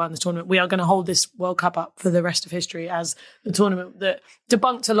doing so well in this tournament. We are going to hold this World Cup up for the rest of history as the tournament that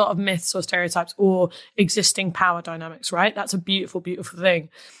debunked a lot of myths or stereotypes or existing power dynamics, right? That's a beautiful, beautiful thing.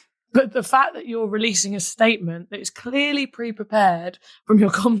 But the fact that you're releasing a statement that is clearly pre-prepared from your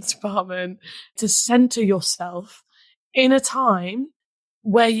comms department to centre yourself in a time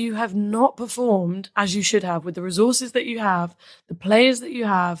where you have not performed as you should have, with the resources that you have, the players that you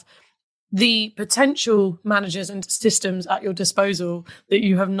have, the potential managers and systems at your disposal that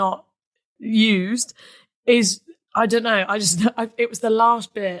you have not used, is, I don't know, it was the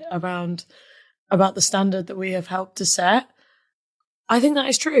last bit about the standard that we have helped to set. I think that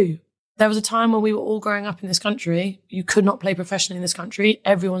is true. There was a time when we were all growing up in this country. You could not play professionally in this country.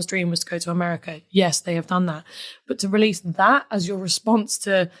 Everyone's dream was to go to America. Yes, they have done that. But to release that as your response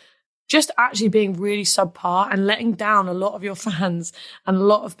to just actually being really subpar and letting down a lot of your fans and a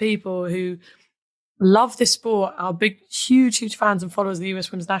lot of people who love this sport, are big, huge, huge fans and followers of the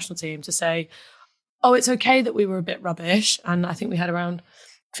US Women's National Team, to say, oh, it's okay that we were a bit rubbish. And I think we had around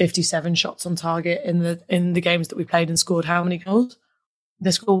 57 shots on target in the games that we played and scored how many goals? They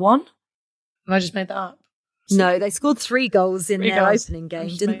scored 1? Have I just made that up? No, they scored 3 goals in their opening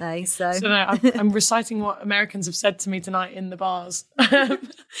game, didn't they? So no, I'm reciting what Americans have said to me tonight in the bars. But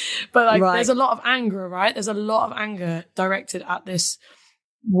right. There's a lot of anger, right? There's a lot of anger directed at this,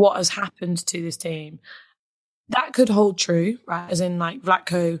 what has happened to this team. That could hold true, right? As in, like,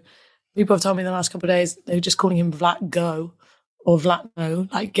 Vlatko, people have told me the last couple of days, they're just calling him Vlatko or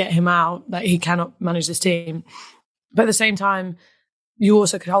Vlatko, like, get him out, like, he cannot manage this team. But at the same time, you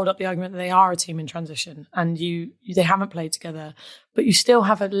also could hold up the argument that they are a team in transition and they haven't played together, but you still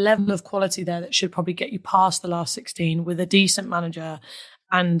have a level of quality there that should probably get you past the last 16 with a decent manager.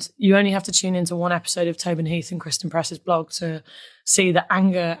 And you only have to tune into one episode of Tobin Heath and Kristen Press's blog to see the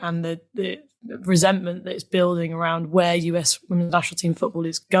anger and the resentment that is building around where US Women's National Team football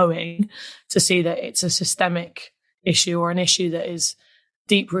is going, to see that it's a systemic issue or an issue that is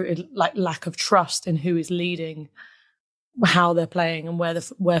deep-rooted, like lack of trust in who is leading how they're playing and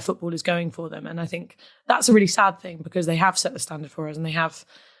where football is going for them. And I think that's a really sad thing, because they have set the standard for us and they have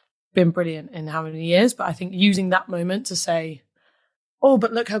been brilliant in how many years. But I think using that moment to say, oh,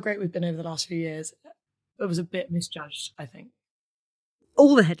 but look how great we've been over the last few years, it was a bit misjudged, I think.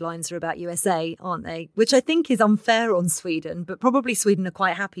 all the headlines are about USA, aren't they? Which I think is unfair on Sweden, but probably Sweden are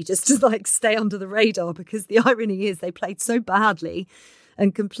quite happy just to like stay under the radar, because the irony is they played so badly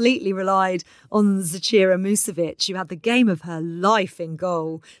and completely relied on Zecira Musovic, who had the game of her life in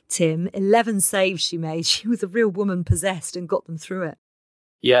goal, Tim. 11 saves she made. She was a real woman possessed and got them through it.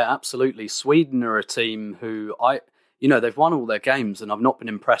 Yeah, absolutely. Sweden are a team who they've won all their games and I've not been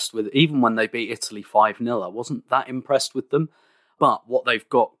impressed with, even when they beat Italy 5-0, I wasn't that impressed with them. But what they've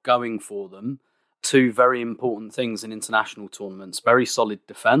got going for them, two very important things in international tournaments, very solid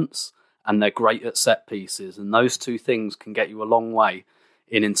defence, and they're great at set pieces. And those two things can get you a long way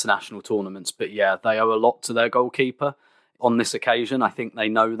in international tournaments. But yeah, they owe a lot to their goalkeeper on this occasion. I think they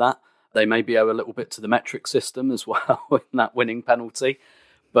know that. They maybe owe a little bit to the metric system as well in that winning penalty.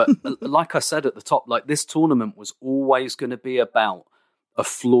 But like I said at the top, like this tournament was always going to be about a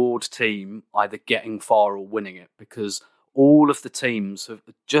flawed team either getting far or winning it, because all of the teams have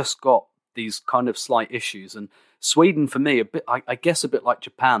just got these kind of slight issues. And Sweden, for me, I guess a bit like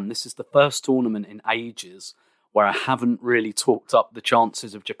Japan, this is the first tournament in ages where I haven't really talked up the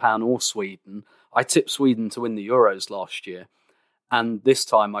chances of Japan or Sweden. I tipped Sweden to win the Euros last year. And this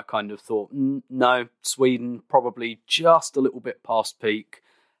time I kind of thought, no, Sweden probably just a little bit past peak.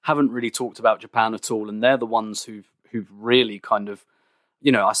 Haven't really talked about Japan at all. And they're the ones who've really kind of,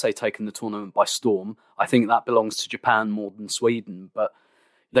 I say taken the tournament by storm. I think that belongs to Japan more than Sweden. But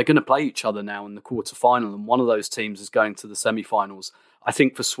they're going to play each other now in the quarterfinal, and one of those teams is going to the semi-finals. I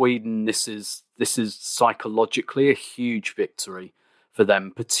think for Sweden, this is psychologically a huge victory for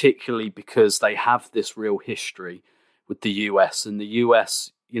them, particularly because they have this real history with the US. And the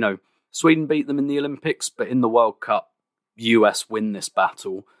US, Sweden beat them in the Olympics, but in the World Cup, US win this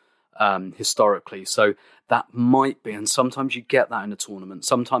battle historically. So that might be, and sometimes you get that in a tournament.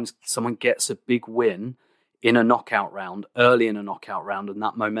 Sometimes someone gets a big win in a knockout round, early in a knockout round, and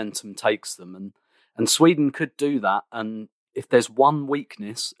that momentum takes them. And Sweden could do that. And if there's one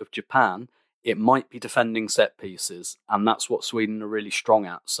weakness of Japan, it might be defending set pieces. And that's what Sweden are really strong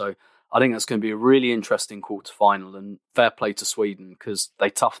at. So I think that's going to be a really interesting quarterfinal, and fair play to Sweden because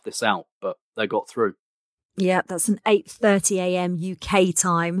they toughed this out, but they got through. Yeah, that's an 8:30 a.m. UK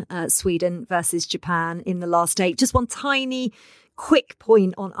time, Sweden versus Japan in the last eight. Just one tiny quick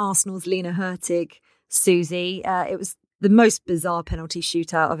point on Arsenal's Lena Hurtig, Susie. It was the most bizarre penalty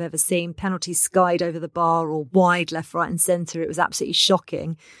shootout I've ever seen. Penalties skied over the bar or wide left, right and centre. It was absolutely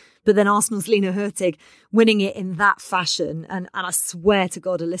shocking. But then Arsenal's Lena Hurtig winning it in that fashion. And I swear to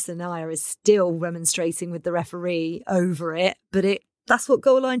God, Alyssa Nair is still remonstrating with the referee over it. But that's what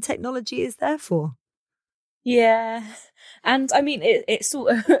goal line technology is there for. Yeah. And I mean, it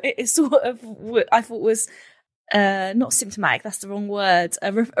sort of I thought was not symptomatic, that's the wrong word,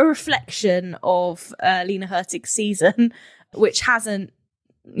 a reflection of Lena Hurtig's season, which hasn't,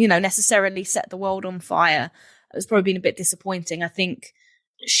 necessarily set the world on fire. It's probably been a bit disappointing. I think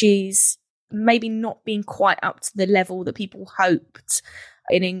she's maybe not been quite up to the level that people hoped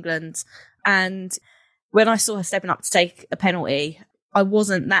in England. And when I saw her stepping up to take a penalty, I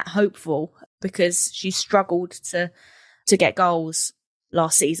wasn't that hopeful because she struggled to get goals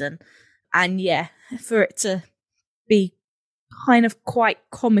last season. And yeah, for it to be kind of quite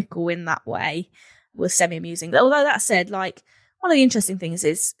comical in that way was semi-amusing. Although that said, like, one of the interesting things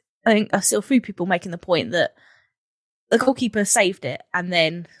is, I think I saw a few people making the point that the goalkeeper saved it and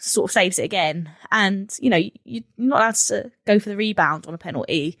then sort of saves it again. And, you're not allowed to go for the rebound on a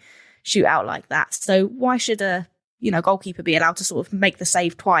penalty shootout like that. So why should a, goalkeeper be allowed to sort of make the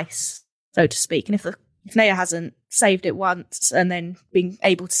save twice, so to speak? And if Naya hasn't saved it once and then being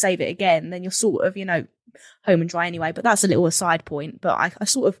able to save it again, then you're sort of, home and dry anyway. But that's a little aside point. But I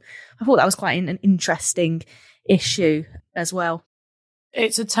thought that was quite an interesting issue as well.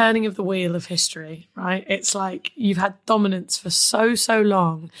 It's a turning of the wheel of history, right? It's like you've had dominance for so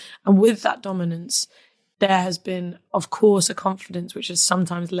long. And with that dominance, there has been, of course, a confidence which has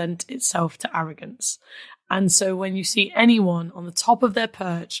sometimes lent itself to arrogance. And so when you see anyone on the top of their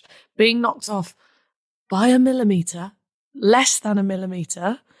perch being knocked off by a millimetre, less than a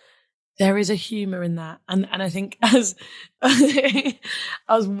millimetre, there is a humour in that. And I think as I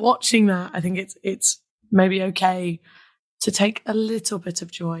was watching that, I think it's maybe okay to take a little bit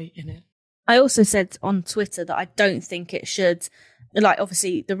of joy in it. I also said on Twitter that I don't think it should, like,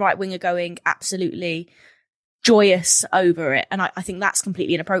 obviously the right winger going absolutely joyous over it. And I think that's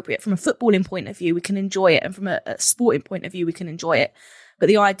completely inappropriate. From a footballing point of view, we can enjoy it. And from a sporting point of view, we can enjoy it. But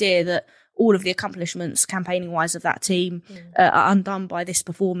the idea that all of the accomplishments campaigning wise of that team are undone by this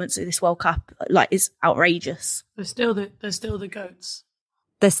performance of this World Cup, like, is outrageous. They're still the goats.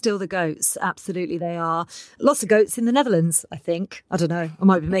 They're still the GOATs. Absolutely, they are. Lots of GOATs in the Netherlands, I think. I don't know. I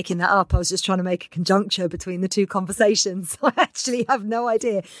might be making that up. I was just trying to make a conjuncture between the two conversations. I actually have no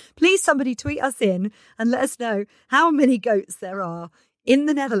idea. Please, somebody tweet us in and let us know how many GOATs there are in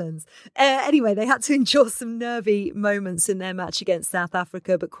the Netherlands. Anyway, they had to endure some nervy moments in their match against South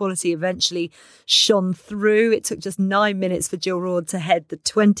Africa, but quality eventually shone through. It took just 9 minutes for Jill Roord to head the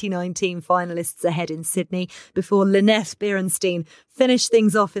 2019 finalists ahead in Sydney before Lynette Berenstein finished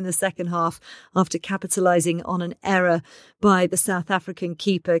things off in the second half after capitalising on an error by the South African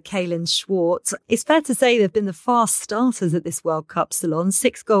keeper, Kaylin Schwartz. It's fair to say they've been the fast starters at this World Cup, Salon.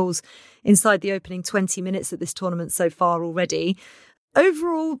 6 goals inside the opening 20 minutes at this tournament so far already.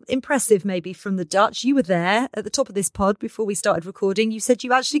 Overall, impressive maybe from the Dutch. You were there at the top of this pod before we started recording. You said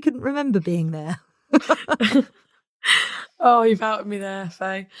you actually couldn't remember being there. Oh, you've outed me there,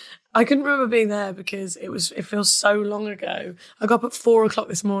 Faye. I couldn't remember being there because it feels so long ago. I got up at 4:00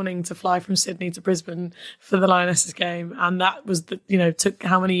 this morning to fly from Sydney to Brisbane for the Lionesses game. And that was took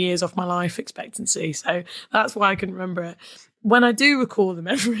how many years off my life expectancy. So that's why I couldn't remember it. When I do recall the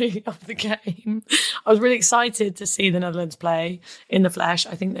memory of the game, I was really excited to see the Netherlands play in the flesh.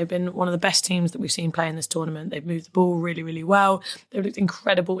 I think they've been one of the best teams that we've seen play in this tournament. They've moved the ball really, really well. They've looked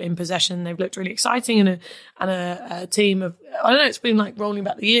incredible in possession. They've looked really exciting and a team of, I don't know, it's been like rolling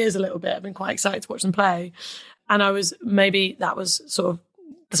back the years a little bit. I've been quite excited to watch them play. And that was sort of,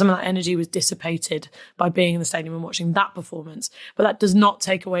 some of that energy was dissipated by being in the stadium and watching that performance. But that does not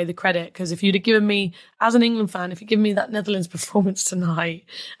take away the credit, because if you'd have given me, as an England fan, if you'd given me that Netherlands performance tonight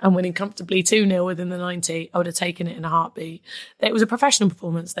and winning comfortably 2-0 within the 90, I would have taken it in a heartbeat. It was a professional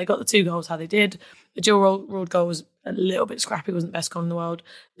performance. They got the 2 goals how they did. The Jill Roord goal was a little bit scrappy, wasn't the best goal in the world.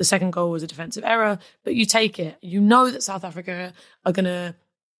 The second goal was a defensive error, but you take it. You know that South Africa are going to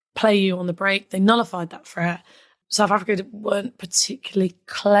play you on the break. They nullified that threat. South Africa weren't particularly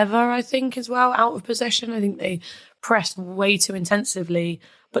clever, I think, as well, out of possession. I think they pressed way too intensively,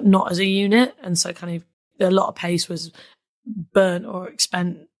 but not as a unit. And so kind of a lot of pace was burnt or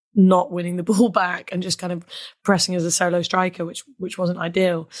spent not winning the ball back and just kind of pressing as a solo striker, which wasn't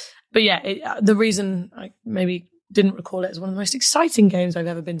ideal. But yeah, the reason I maybe didn't recall it as one of the most exciting games I've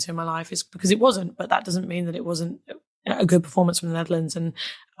ever been to in my life is because it wasn't, but that doesn't mean that it wasn't a good performance from the Netherlands, and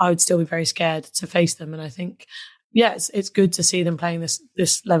I would still be very scared to face them. And I think, yeah, it's good to see them playing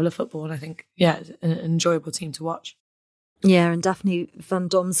this level of football, and I think, yeah, it's an enjoyable team to watch. Yeah, and Daphne van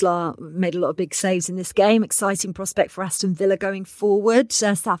Domslaar made a lot of big saves in this game. Exciting prospect for Aston Villa going forward.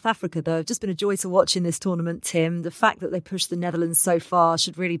 South Africa, though, have just been a joy to watch in this tournament, Tim. The fact that they pushed the Netherlands so far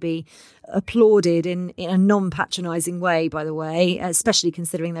should really be applauded in a non-patronising way, by the way, especially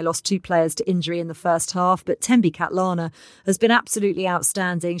considering they lost 2 players to injury in the first half. But Thembi Kgatlana has been absolutely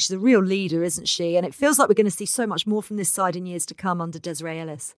outstanding. She's a real leader, isn't she? And it feels like we're going to see so much more from this side in years to come under Desiree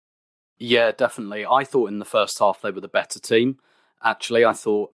Ellis. Yeah, definitely. I thought in the first half they were the better team. Actually, I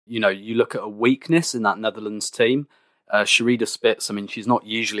thought, you look at a weakness in that Netherlands team. Sharida Spitz, I mean, she's not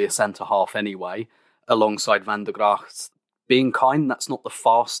usually a centre-half anyway, alongside Van der Gracht. Being kind, that's not the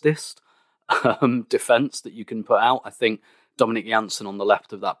fastest defence that you can put out. I think Dominic Janssen on the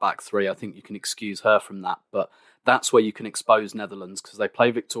left of that back 3, I think you can excuse her from that. But that's where you can expose Netherlands, because they play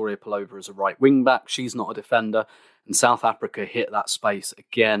Victoria Pelova as a right wing-back. She's not a defender. And South Africa hit that space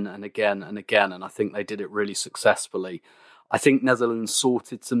again and again and again, and I think they did it really successfully. I think Netherlands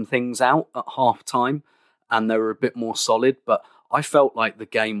sorted some things out at half-time, and they were a bit more solid, but I felt like the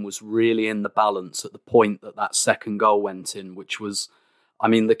game was really in the balance at the point that second goal went in, which was, I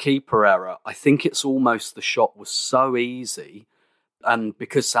mean, the keeper error. I think it's almost the shot was so easy, and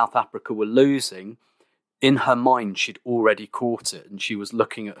because South Africa were losing, in her mind, she'd already caught it and she was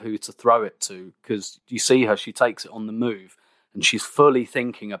looking at who to throw it to, because you see her, she takes it on the move and she's fully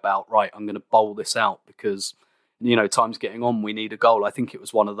thinking about, right, I'm going to bowl this out because, time's getting on, we need a goal. I think it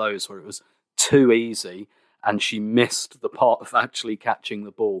was one of those where it was too easy and she missed the part of actually catching the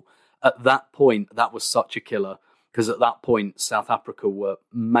ball. At that point, that was such a killer, because at that point, South Africa were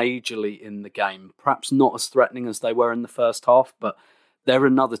majorly in the game, perhaps not as threatening as they were in the first half, but they're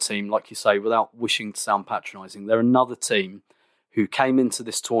another team, like you say, without wishing to sound patronising, they're another team who came into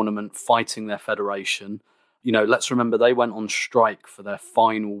this tournament fighting their federation. Let's remember they went on strike for their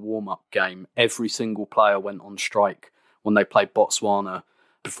final warm-up game. Every single player went on strike when they played Botswana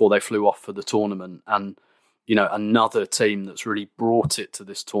before they flew off for the tournament. And, another team that's really brought it to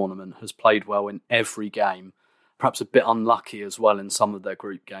this tournament, has played well in every game, perhaps a bit unlucky as well in some of their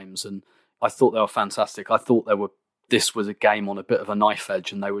group games. And I thought they were fantastic. I thought this was a game on a bit of a knife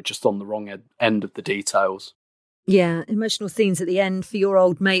edge and they were just on the wrong end of the details. Yeah, emotional scenes at the end for your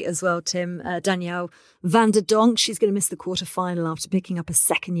old mate as well, Tim. Danielle van der Donk, she's going to miss the quarter-final after picking up a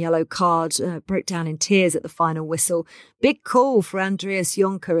second yellow card, broke down in tears at the final whistle. Big call for Andreas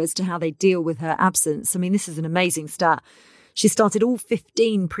Jonker as to how they deal with her absence. I mean, this is an amazing stat. She started all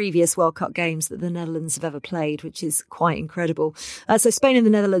 15 previous World Cup games that the Netherlands have ever played, which is quite incredible. So Spain and the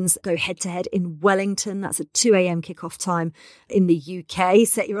Netherlands go head-to-head in Wellington. That's a 2 a.m. kickoff time in the UK.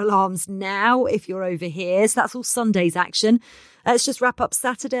 Set your alarms now if you're over here. So that's all Sunday's action. Let's just wrap up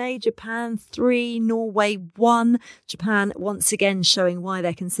Saturday. Japan 3, Norway 1. Japan once again showing why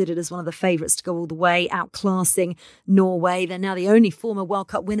they're considered as one of the favourites to go all the way, outclassing Norway. They're now the only former World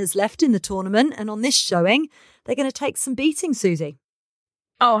Cup winners left in the tournament. And on this showing, they're going to take some beating, Susie.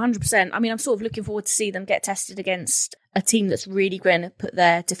 Oh, 100%. I mean, I'm sort of looking forward to see them get tested against a team that's really going to put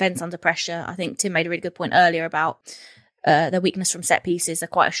their defence under pressure. I think Tim made a really good point earlier about their weakness from set pieces. They're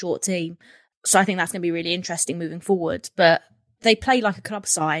quite a short team. So I think that's going to be really interesting moving forward. But they play like a club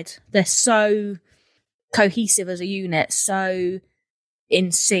side. They're so cohesive as a unit, so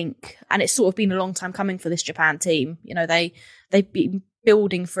in sync. And it's sort of been a long time coming for this Japan team. You know, they've been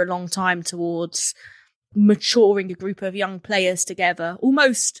building for a long time towards maturing a group of young players together,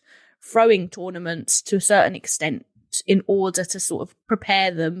 almost throwing tournaments to a certain extent in order to sort of prepare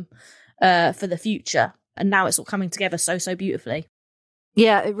them for the future. And now it's all coming together so beautifully.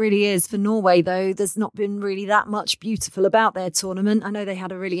 Yeah, it really is. For Norway, though, there's not been really that much beautiful about their tournament. I know they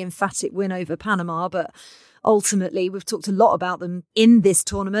had a really emphatic win over Panama, but ultimately, we've talked a lot about them in this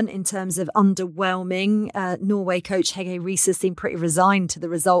tournament in terms of underwhelming. Norway coach Hege Riise seemed pretty resigned to the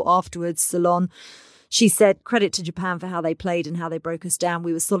result afterwards. Salon, she said, credit to Japan for how they played and how they broke us down.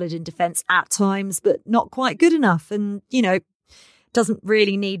 We were solid in defence at times, but not quite good enough. And, you know, doesn't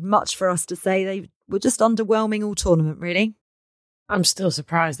really need much for us to say they were just underwhelming all tournament, really. I'm still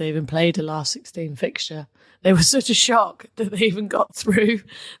surprised they even played a last 16 fixture. They were such a shock that they even got through.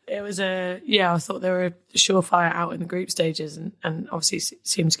 It was I thought they were a surefire out in the group stages and obviously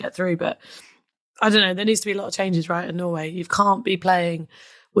seemed to get through. But I don't know, there needs to be a lot of changes, right, in Norway. You can't be playing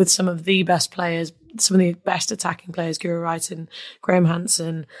with some of the best players, some of the best attacking players, Guro Reiten, Graham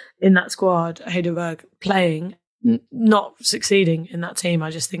Hansen, in that squad, Heidelberg, playing, not succeeding in that team. I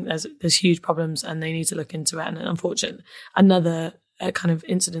just think there's huge problems and they need to look into it. And unfortunately, another kind of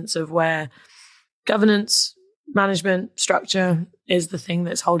incidence of where governance, management, structure is the thing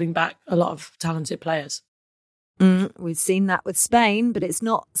that's holding back a lot of talented players. We've seen that with Spain, but it's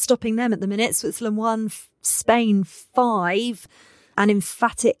not stopping them at the minute. Switzerland 1, Spain 5. An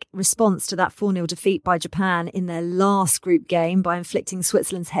emphatic response to that 4-0 defeat by Japan in their last group game by inflicting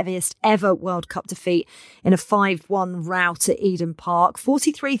Switzerland's heaviest ever World Cup defeat in a 5-1 rout at Eden Park.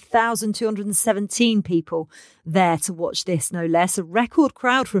 43,217 people there to watch this, no less. A record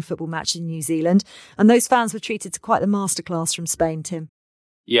crowd for a football match in New Zealand. And those fans were treated to quite the masterclass from Spain, Tim.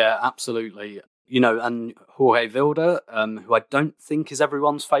 Yeah, absolutely. You know, and Jorge Vilda, who I don't think is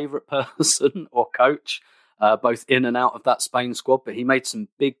everyone's favourite person or coach, both in and out of that Spain squad, but he made some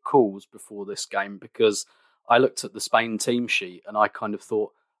big calls before this game because I looked at the Spain team sheet and I kind of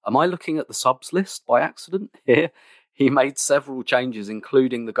thought, am I looking at the subs list by accident here? He made several changes,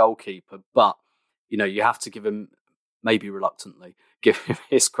 including the goalkeeper, but, you know, you have to give him, maybe reluctantly, give him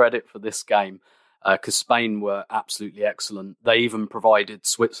his credit for this game because Spain were absolutely excellent. They even provided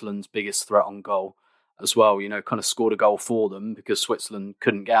Switzerland's biggest threat on goal as well, you know, kind of scored a goal for them because Switzerland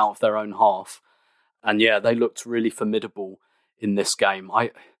couldn't get out of their own half. And yeah, they looked really formidable in this game.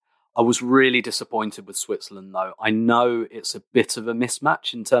 I was really disappointed with Switzerland, though. I know it's a bit of a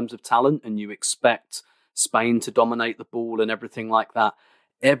mismatch in terms of talent, and you expect Spain to dominate the ball and everything like that.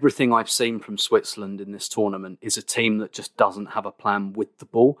 Everything I've seen from Switzerland in this tournament is a team that just doesn't have a plan with the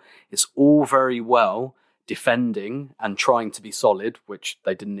ball. It's all very well defending and trying to be solid, which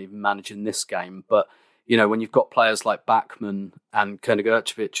they didn't even manage in this game. But, you know, when you've got players like Bachmann and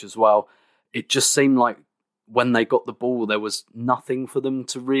Koenigercevic as well, it just seemed like when they got the ball, there was nothing for them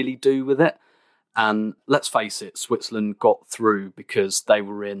to really do with it. And let's face it, Switzerland got through because they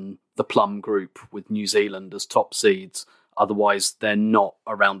were in the plum group with New Zealand as top seeds. Otherwise, they're not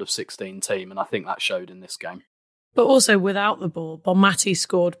a round of 16 team. And I think that showed in this game. But also without the ball, Bonmati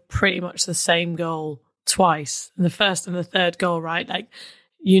scored pretty much the same goal twice. And the first and the third goal, right? Like,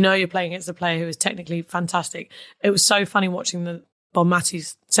 you know, you're playing against a player who is technically fantastic. It was so funny watching the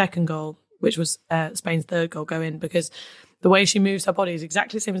Bonmati's second goal, which was Spain's third goal, go in, because the way she moves her body is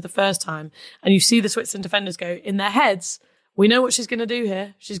exactly the same as the first time. And you see the Switzerland defenders go, in their heads, we know what she's going to do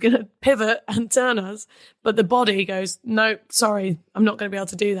here. She's going to pivot and turn us. But the body goes, no, sorry, I'm not going to be able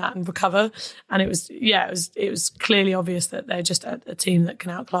to do that and recover. And it was clearly obvious that they're just a team that can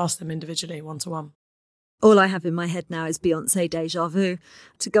outclass them individually, 1-to-1. All I have in my head now is Beyoncé Deja Vu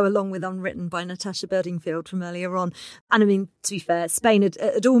to go along with Unwritten by Natasha Bedingfield from earlier on. And I mean, to be fair, Spain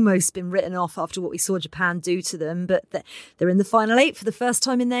had almost been written off after what we saw Japan do to them, but they're in the final 8 for the first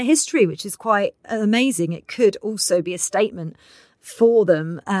time in their history, which is quite amazing. It could also be a statement for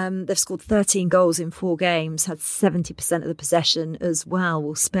them. They've scored 13 goals in 4 games, had 70% of the possession as well.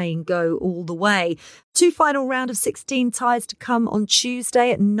 Will Spain go all the way? 2 final round of 16 ties to come on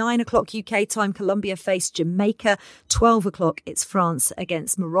Tuesday at 9 o'clock UK time. Colombia face Jamaica. 12 o'clock, it's France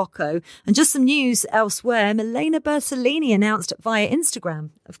against Morocco. And just some news elsewhere. Milena Bertolini announced via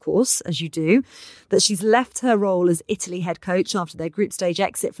Instagram, of course, as you do, that she's left her role as Italy head coach after their group stage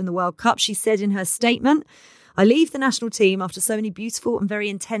exit from the World Cup. She said in her statement, "I leave the national team after so many beautiful and very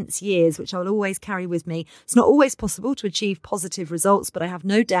intense years, which I will always carry with me. It's not always possible to achieve positive results, but I have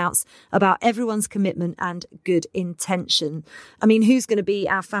no doubts about everyone's commitment and good intention." I mean, who's going to be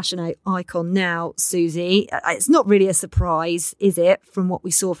our fashion icon now, Susie? It's not really a surprise, is it, from what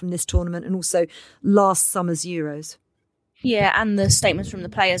we saw from this tournament and also last summer's Euros? Yeah, and the statements from the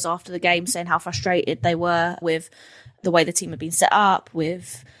players after the game saying how frustrated they were with the way the team had been set up,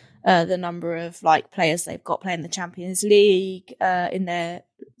 with the number of players they've got playing the Champions League in their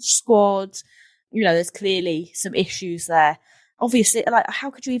squad. You know, there's clearly some issues there. Obviously,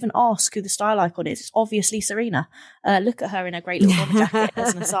 how could you even ask who the style icon is? It's obviously Serena. Look at her in her great little bomber jacket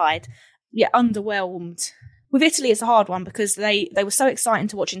as an aside. Yeah, underwhelmed. With Italy, it's a hard one because they were so exciting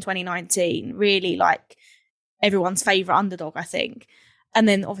to watch in 2019. Really, everyone's favourite underdog, I think. And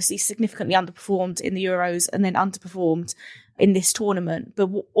then obviously significantly underperformed in the Euros and then underperformed in this tournament.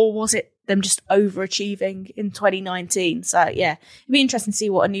 Or was it them just overachieving in 2019? So, yeah, it'd be interesting to see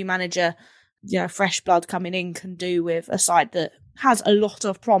what a new manager, fresh blood coming in, can do with a side that has a lot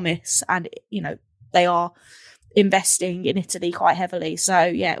of promise. And, they are investing in Italy quite heavily. So,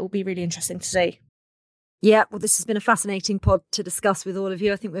 yeah, it will be really interesting to see. Yeah, well, this has been a fascinating pod to discuss with all of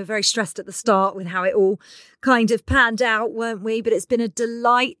you. I think we were very stressed at the start with how it all kind of panned out, weren't we? But it's been a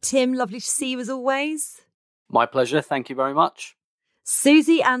delight. Tim, lovely to see you as always. My pleasure. Thank you very much.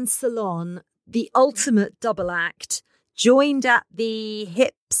 Susie and Salon, the ultimate double act, joined at the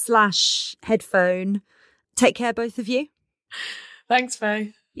hip/headphone. Take care, both of you. Thanks,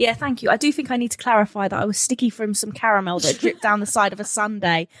 Faye. Yeah, thank you. I do think I need to clarify that I was sticky from some caramel that dripped down the side of a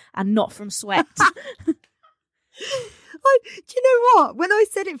sundae and not from sweat. Do you know what? When I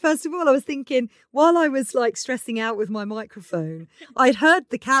said it, first of all, I was thinking, while I was stressing out with my microphone, I'd heard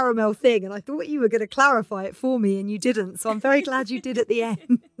the caramel thing and I thought you were going to clarify it for me and you didn't. So I'm very glad you did at the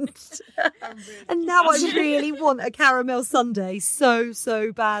end. And now I really want a caramel sundae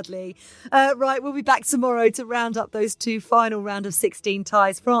so badly. Right, we'll be back tomorrow to round up those 2 final round of 16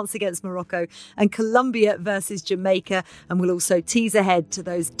 ties, France against Morocco and Colombia versus Jamaica. And we'll also tease ahead to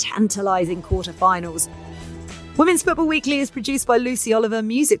those tantalising quarterfinals. Women's Football Weekly is produced by Lucy Oliver.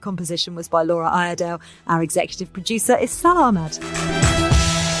 Music composition was by Laura Iredale. Our executive producer is Salah Ahmad.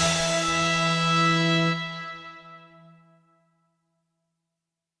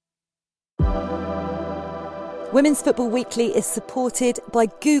 Women's Football Weekly is supported by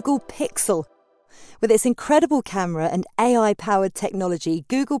Google Pixel. With its incredible camera and AI-powered technology,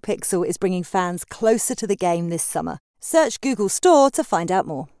 Google Pixel is bringing fans closer to the game this summer. Search Google Store to find out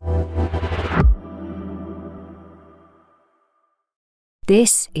more.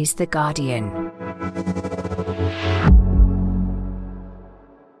 This is The Guardian.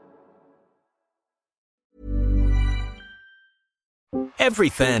 Every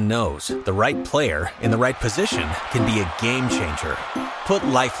fan knows the right player in the right position can be a game changer. Put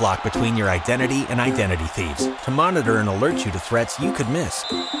LifeLock between your identity and identity thieves to monitor and alert you to threats you could miss.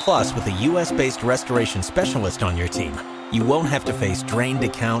 Plus, with a U.S.-based restoration specialist on your team, you won't have to face drained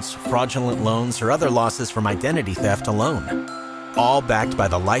accounts, fraudulent loans, or other losses from identity theft alone. All backed by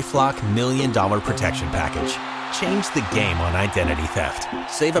the LifeLock $1 Million Protection Package. Change the game on identity theft.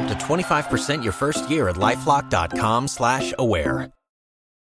 Save up to 25% your first year at LifeLock.com/aware.